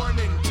of the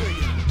morning to you.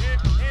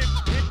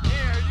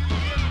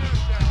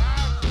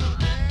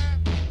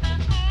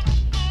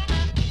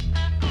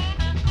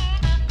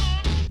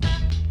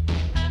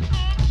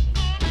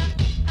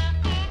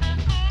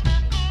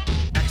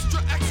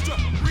 Extra, extra,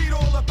 read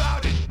all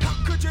about it. How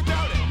could you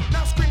doubt it?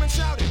 Now scream and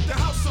shout it. The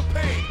house of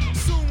pain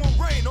soon will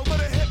reign over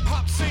the hip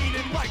hop scene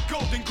in white,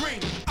 gold, and green.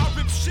 I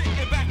rip shit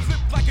and backflip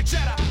like a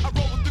Jedi. I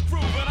roll with the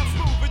groove and I'm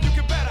smooth and you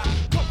can bet I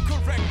come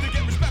correct to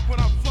get respect when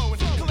I'm flowing.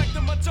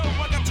 Collecting my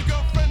dough, I got your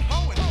girlfriend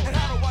hoeing. And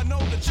how do I know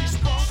that she's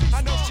sprung?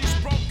 I know she's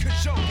sprung,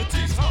 cause yo, the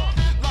T's hung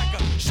like a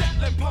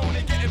Shetland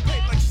pony, getting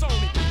paid like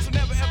Sony. So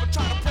never ever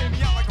try to play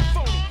me out like a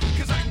phony,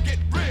 cause I can get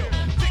real,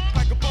 thick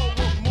like a bowl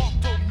of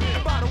Marco Mill.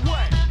 And by the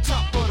way,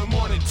 top of the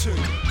morning to you.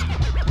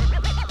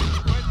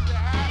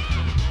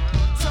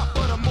 Top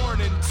of the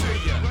morning to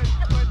you.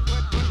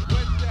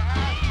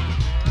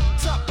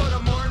 Top of the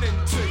morning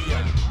to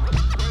you.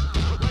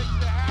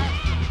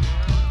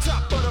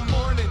 Top of the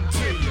morning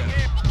to you.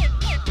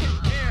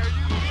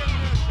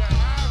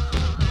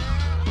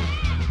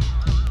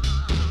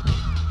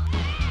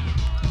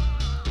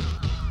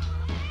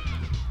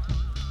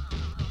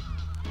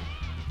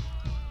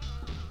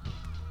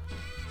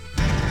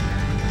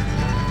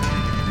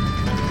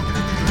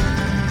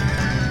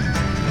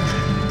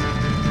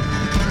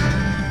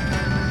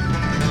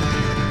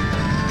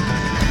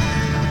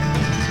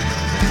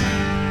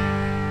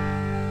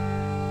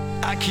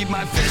 I keep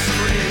my fist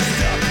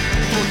raised up,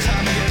 full time.